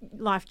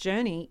life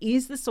journey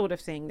is the sort of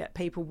thing that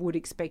people would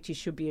expect you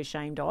should be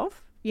ashamed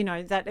of. You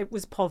know, that it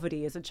was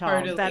poverty as a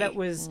child, that it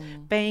was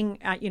being,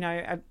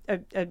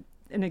 an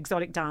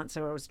exotic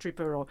dancer or a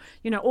stripper, or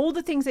all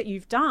the things that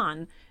you've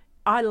done.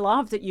 I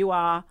love that you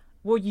are,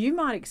 well, you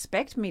might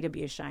expect me to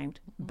be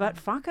ashamed, but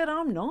fuck it,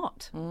 I'm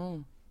not.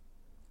 Oh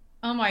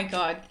my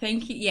God.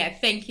 Thank you. Yeah,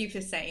 thank you for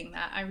saying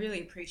that. I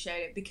really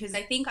appreciate it, because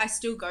I think I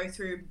still go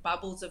through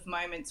bubbles of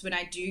moments when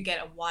I do get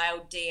a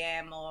wild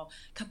DM. Or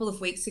a couple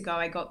of weeks ago,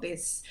 I got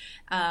this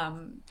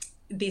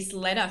this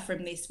letter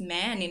from this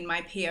man in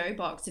my PO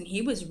box, and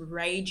he was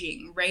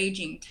raging,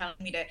 telling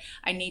me that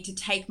I need to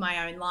take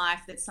my own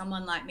life, that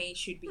someone like me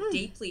should be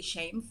deeply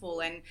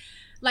shameful. And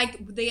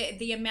like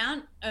the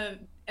amount of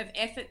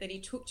effort that he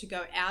took to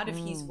go out of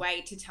his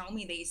way to tell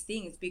me these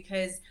things,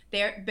 because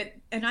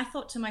and I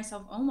thought to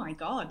myself, oh my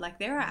God, like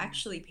there are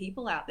actually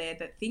people out there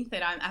that think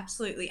that I'm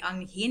absolutely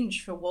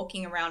unhinged for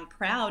walking around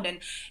proud. And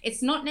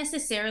it's not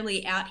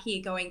necessarily out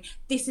here going,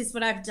 this is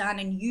what I've done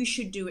and you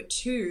should do it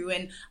too,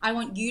 and I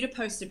want you to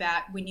post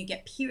about when you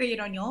get period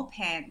on your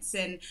pants.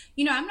 And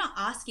I'm not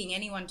asking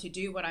anyone to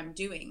do what I'm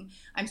doing.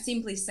 I'm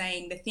simply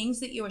saying the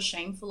things that you're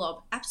shameful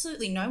of,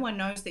 absolutely no one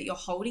knows that you're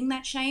holding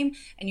that shame,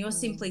 and you're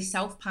simply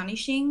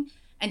self-punishing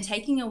and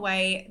taking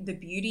away the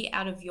beauty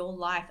out of your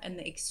life and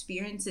the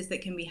experiences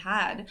that can be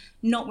had.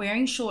 Not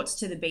wearing shorts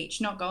to the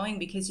beach, not going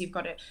because you've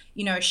got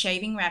a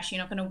shaving rash, you're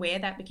not going to wear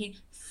that bikini.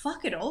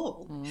 Fuck it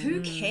all.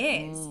 Who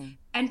cares?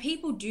 And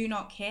people do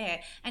not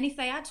care. And if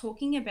they are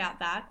talking about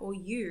that or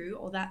you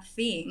or that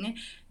thing,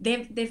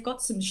 they've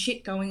got some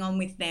shit going on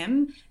with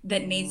them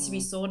that needs to be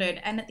sorted.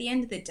 And at the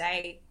end of the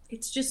day,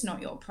 it's just not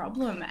your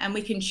problem. And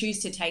we can choose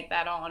to take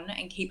that on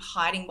and keep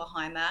hiding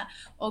behind that,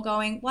 or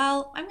going,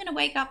 well, I'm going to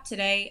wake up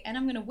today and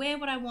I'm going to wear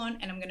what I want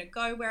and I'm going to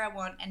go where I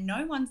want, and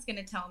no one's going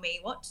to tell me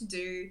what to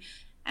do.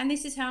 And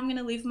this is how I'm going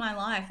to live my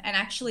life, and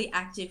actually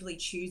actively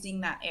choosing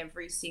that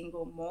every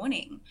single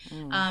morning.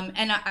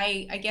 And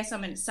I guess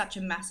I'm such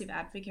a massive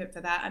advocate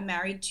for that. I'm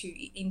married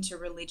into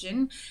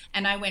religion,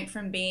 and I went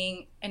from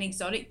being an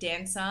exotic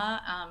dancer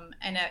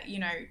and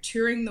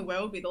touring the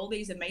world with all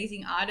these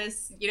amazing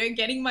artists,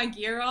 getting my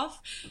gear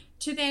off,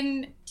 to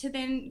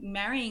then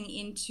marrying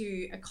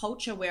into a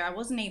culture where I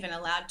wasn't even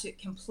allowed to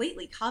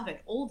completely cover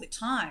it all the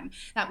time.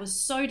 That was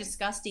so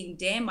disgusting.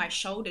 Dare my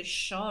shoulders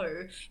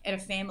show at a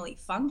family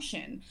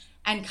function.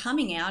 And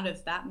coming out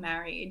of that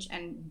marriage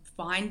and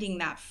finding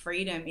that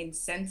freedom in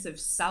sense of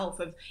self,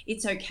 of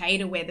it's okay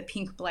to wear the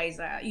pink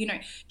blazer,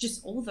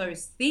 just all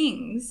those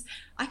things,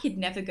 I could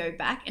never go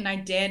back. And I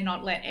dare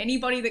not let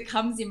anybody that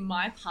comes in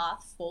my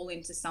path fall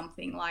into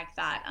something like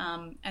that.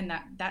 And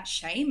that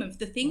shame of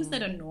the things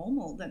that are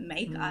normal, that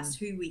make us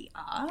who we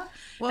are.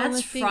 Well,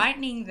 that's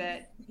frightening.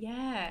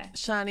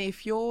 Shani,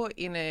 if you're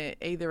in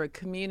either a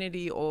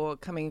community or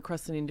coming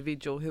across an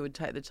individual who would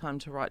take the time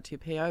to write to your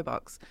PO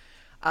box,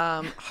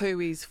 who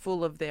is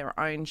full of their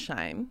own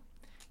shame,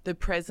 the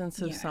presence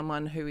of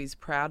someone who is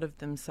proud of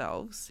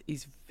themselves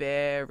is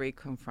very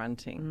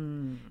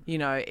confronting.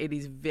 It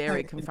is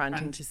very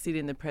confronting to sit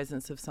in the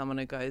presence of someone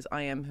who goes,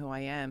 I am who I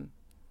am.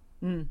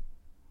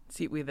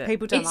 Sit with it.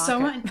 People don't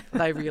like it.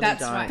 They really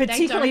don't. Right.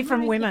 Particularly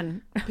from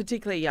women.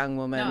 Particularly a young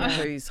woman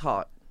who's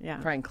hot,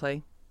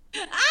 frankly.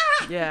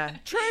 Yeah,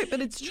 true, but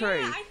it's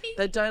true. Yeah, I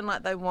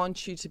think... They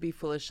want you to be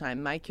full of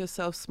shame. Make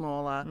yourself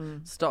smaller.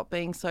 Stop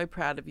being so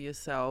proud of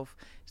yourself.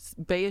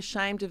 Be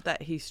ashamed of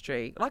that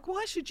history. Like,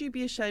 why should you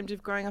be ashamed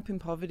of growing up in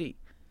poverty?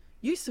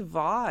 You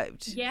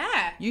survived.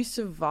 Yeah. You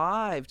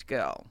survived,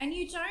 girl. And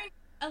you don't...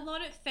 A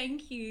lot of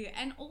thank you.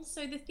 And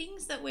also the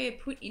things that we're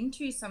put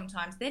into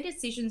sometimes, they're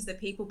decisions that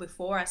people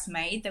before us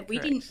made that we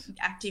didn't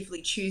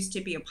actively choose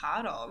to be a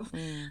part of.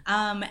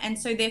 And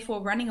so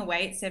therefore running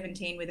away at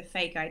 17 with a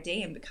fake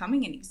ID and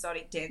becoming an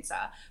exotic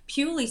dancer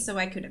purely so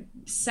I could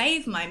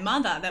save my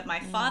mother that my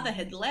father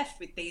had left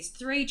with these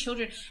 3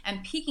 children,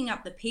 and picking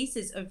up the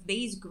pieces of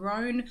these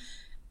grown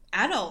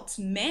adults,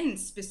 men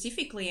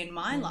specifically in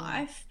my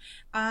life,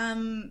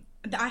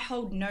 I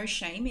hold no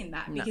shame in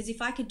that, because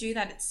if I could do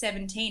that at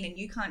 17 and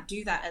you can't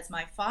do that as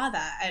my father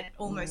at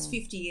almost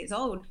 50 years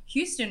old,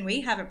 Houston,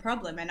 we have a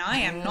problem, and I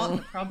am not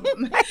the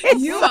problem.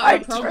 You are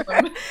the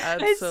problem.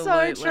 It's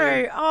so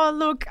true. Oh,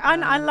 look,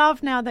 I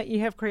love now that you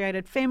have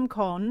created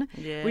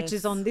FemCon, which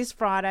is on this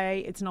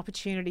Friday. It's an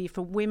opportunity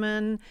for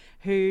women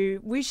who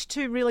wish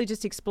to really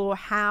just explore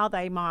how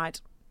they might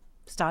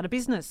start a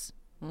business.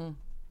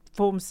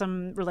 Form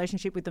some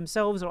relationship with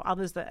themselves or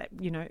others that,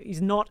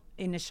 is not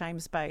in a shame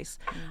space.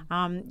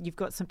 You've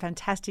got some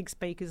fantastic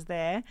speakers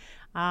there.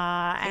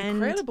 And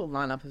incredible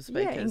lineup of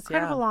speakers. Yeah,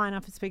 incredible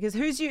lineup of speakers.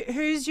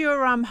 Who's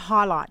your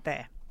highlight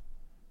there?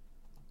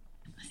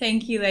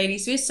 Thank you,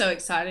 ladies. We're so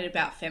excited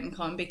about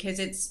FemCon because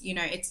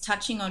it's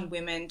touching on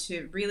women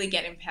to really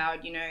get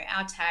empowered.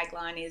 Our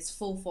tagline is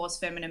full force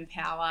feminine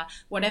power,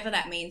 whatever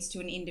that means to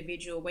an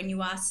individual. When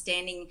you are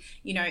standing,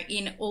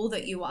 in all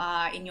that you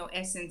are, in your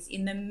essence,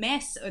 in the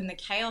mess and the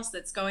chaos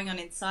that's going on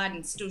inside,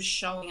 and still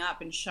showing up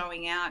and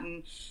showing out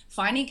and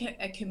finding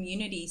a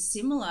community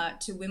similar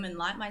to women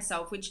like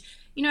myself, which,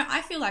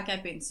 I feel like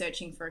I've been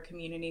searching for a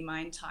community my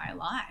entire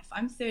life.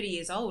 I'm 30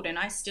 years old and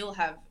I still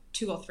have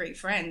 2 or 3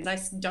 friends. I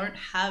don't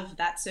have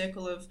that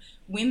circle of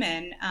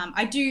women.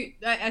 I do.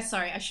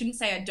 Sorry, I shouldn't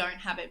say I don't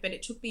have it, but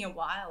it took me a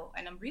while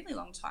and a really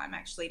long time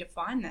actually to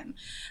find them.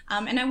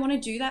 And I want to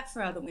do that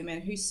for other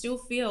women who still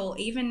feel,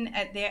 even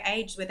at their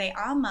age where they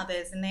are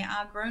mothers and they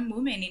are grown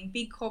women in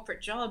big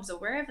corporate jobs or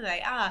wherever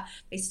they are,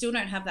 they still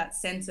don't have that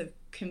sense of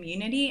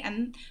community.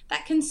 And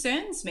that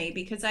concerns me,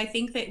 because I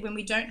think that when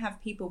we don't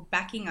have people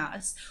backing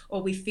us,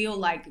 or we feel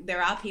like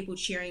there are people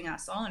cheering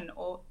us on,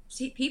 or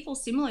people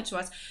similar to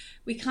us,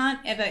 we can't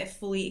ever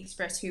fully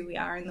express who we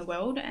are in the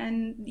world.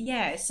 And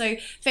so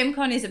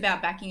FemCon is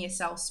about backing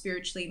yourself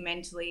spiritually,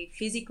 mentally,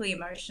 physically,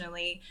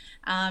 emotionally,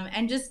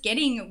 and just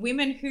getting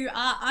women who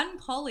are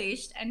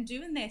unpolished and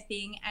doing their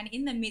thing, and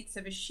in the midst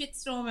of a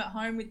shitstorm at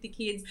home with the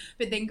kids,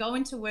 but then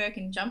going to work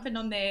and jumping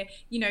on their,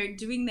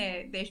 doing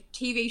their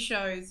TV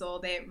shows, or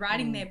they're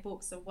writing their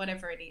books, or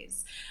whatever it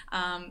is.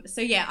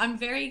 I'm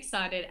very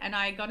excited. And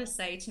I got to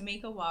say,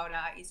 Tamika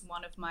Wilder is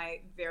one of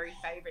my very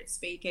favorite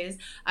speakers.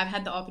 I've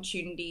had the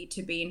opportunity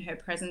to be in her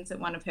presence at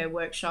one of her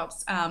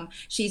workshops.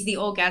 She's the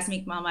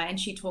Orgasmic Mama, and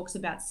she talks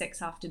about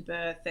sex after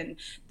birth and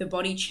the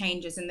body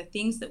changes and the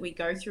things that we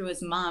go through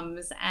as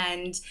mums,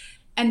 and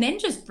then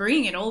just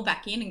bringing it all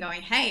back in and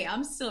going, hey,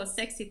 I'm still a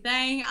sexy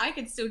thing. I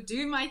can still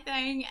do my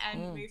thing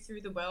and move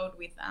through the world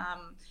with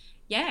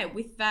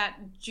with that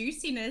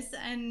juiciness.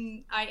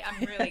 And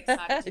I'm really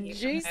excited to hear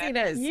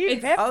juiciness.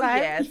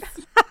 Yes.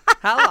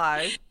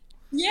 Hello.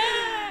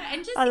 Yeah,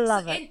 and I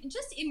love it. And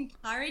just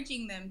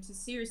encouraging them to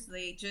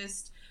seriously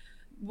just,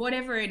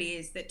 whatever it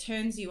is that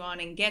turns you on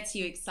and gets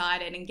you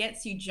excited and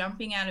gets you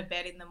jumping out of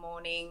bed in the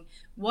morning,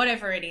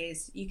 whatever it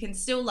is, you can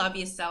still love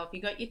yourself.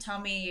 You got your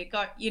tummy, you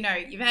got, you've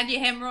had your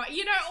hemorrhoids,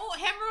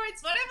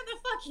 whatever the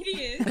fuck it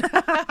is.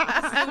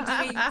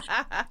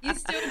 You're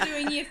still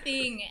doing your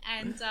thing.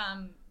 And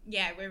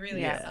we're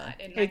really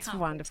excited. It's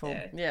wonderful.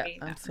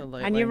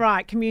 Absolutely. And you're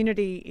right,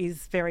 community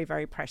is very,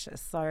 very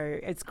precious. So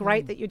it's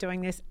great that you're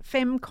doing this.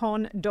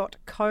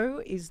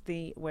 Femcon.co is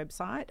the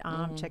website.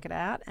 Check it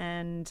out.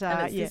 And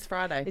it's this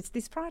Friday. It's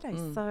this Friday.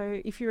 So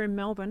if you're in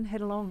Melbourne,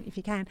 head along if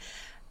you can.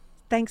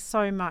 Thanks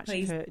so much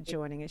for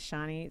joining us,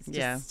 Shani. It's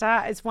just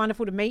it's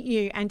wonderful to meet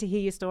you and to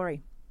hear your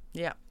story.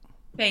 Yeah.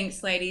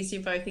 Thanks, ladies.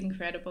 You're both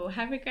incredible.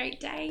 Have a great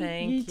day.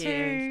 Thank you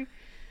too.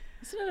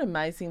 Isn't it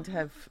amazing to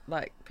have,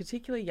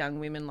 particularly young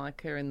women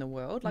like her in the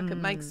world? It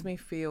makes me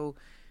feel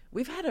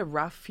we've had a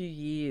rough few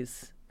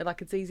years.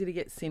 It's easy to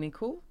get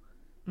cynical,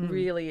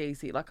 really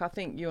easy. I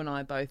think you and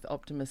I are both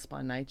optimists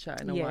by nature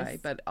in a way,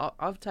 but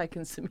I've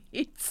taken some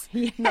hits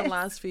in the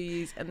last few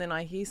years. And then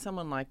I hear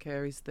someone like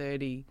her who's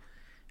 30,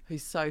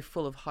 who's so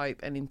full of hope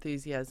and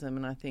enthusiasm,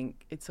 and I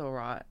think it's all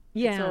right.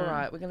 Yeah. It's all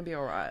right. We're going to be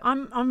all right.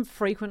 I'm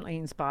frequently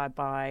inspired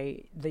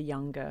by the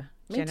younger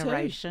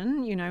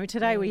generation.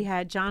 Today we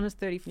had Jana's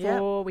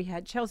 34, we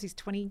had Chelsea's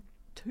 22,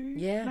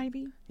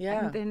 maybe.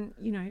 Yeah. And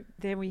then,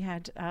 there we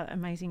had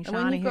amazing Shani.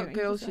 And when you've got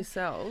girls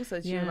yourselves,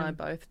 as you and I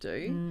both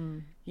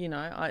do,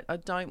 I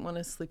don't want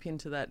to slip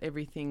into that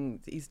everything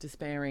is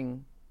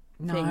despairing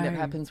thing that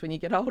happens when you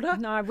get older.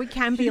 No, we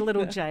can be a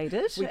little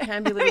jaded. We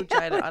can be a little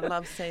jaded. I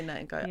love seeing that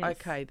and go,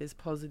 okay, there's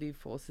positive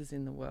forces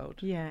in the world.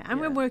 Yeah,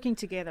 and we're working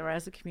together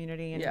as a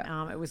community,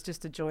 and it was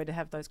just a joy to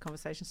have those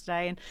conversations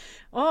today. And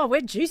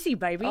we're juicy,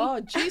 baby. Oh,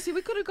 juicy.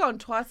 We could have gone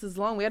twice as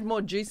long. We had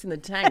more juice in the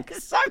tank.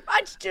 So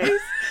much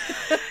juice.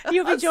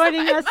 You'll be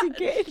joining us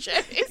again.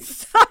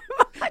 So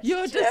much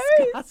You're juice.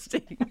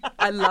 Disgusting.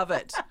 I love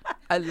it.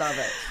 I love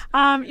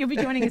it. You'll be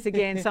joining us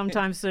again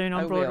sometime soon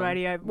on Broad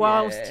Radio.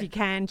 Whilst you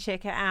can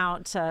check out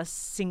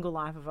Single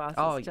Life of Us.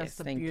 It's just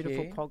a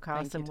beautiful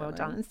podcast, and well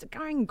done. It's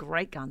going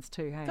great guns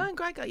too, hey? Going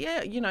great guns.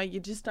 Yeah, you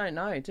just don't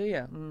know, do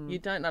you? You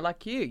don't know.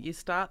 Like you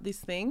start this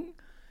thing,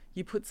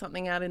 you put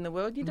something out in the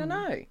world, you don't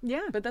know.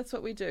 Yeah. But that's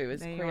what we do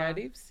as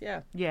creatives.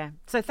 Yeah. Yeah.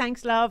 So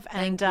thanks, love.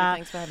 Thanks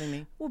for having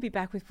me. We'll be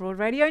back with Broad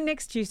Radio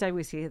next Tuesday.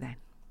 We'll see you then.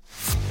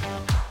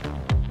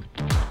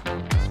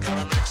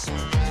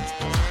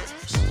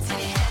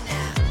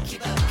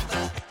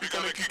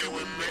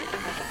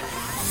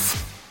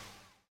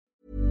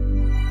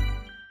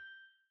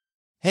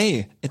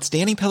 Hey, it's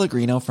Danny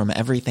Pellegrino from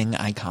Everything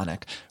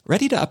Iconic.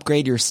 Ready to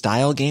upgrade your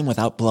style game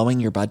without blowing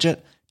your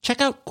budget?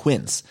 Check out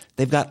Quince.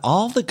 They've got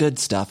all the good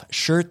stuff,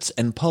 shirts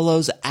and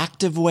polos,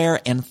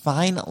 activewear, and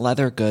fine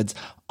leather goods,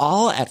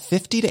 all at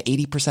 50 to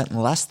 80%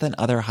 less than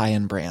other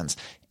high-end brands.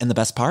 And the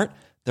best part?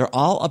 They're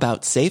all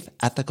about safe,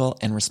 ethical,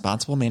 and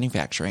responsible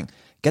manufacturing.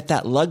 Get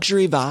that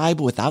luxury vibe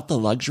without the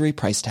luxury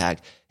price tag.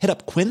 Hit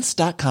up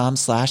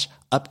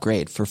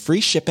quince.com/upgrade for free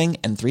shipping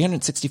and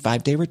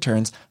 365-day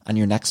returns on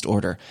your next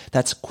order.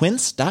 That's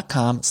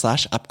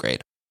quince.com/upgrade.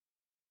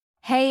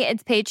 Hey,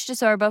 it's Paige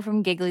DeSorbo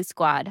from Giggly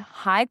Squad.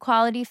 High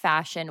quality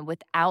fashion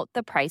without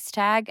the price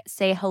tag.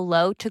 Say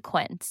hello to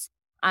Quince.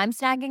 I'm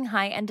snagging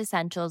high-end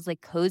essentials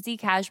like cozy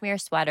cashmere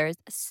sweaters,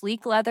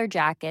 sleek leather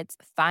jackets,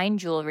 fine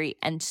jewelry,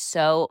 and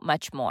so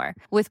much more.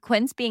 With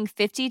Quince being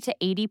 50 to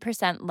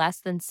 80% less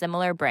than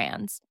similar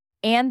brands.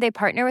 And they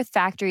partner with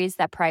factories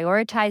that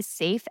prioritize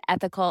safe,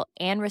 ethical,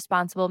 and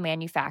responsible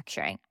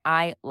manufacturing.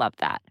 I love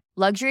that.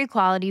 Luxury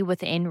quality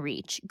within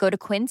reach. Go to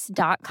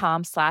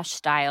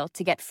quince.com/style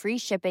to get free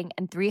shipping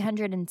and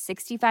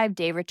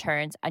 365-day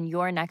returns on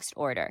your next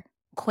order.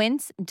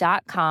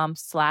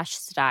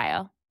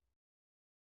 Quince.com/style.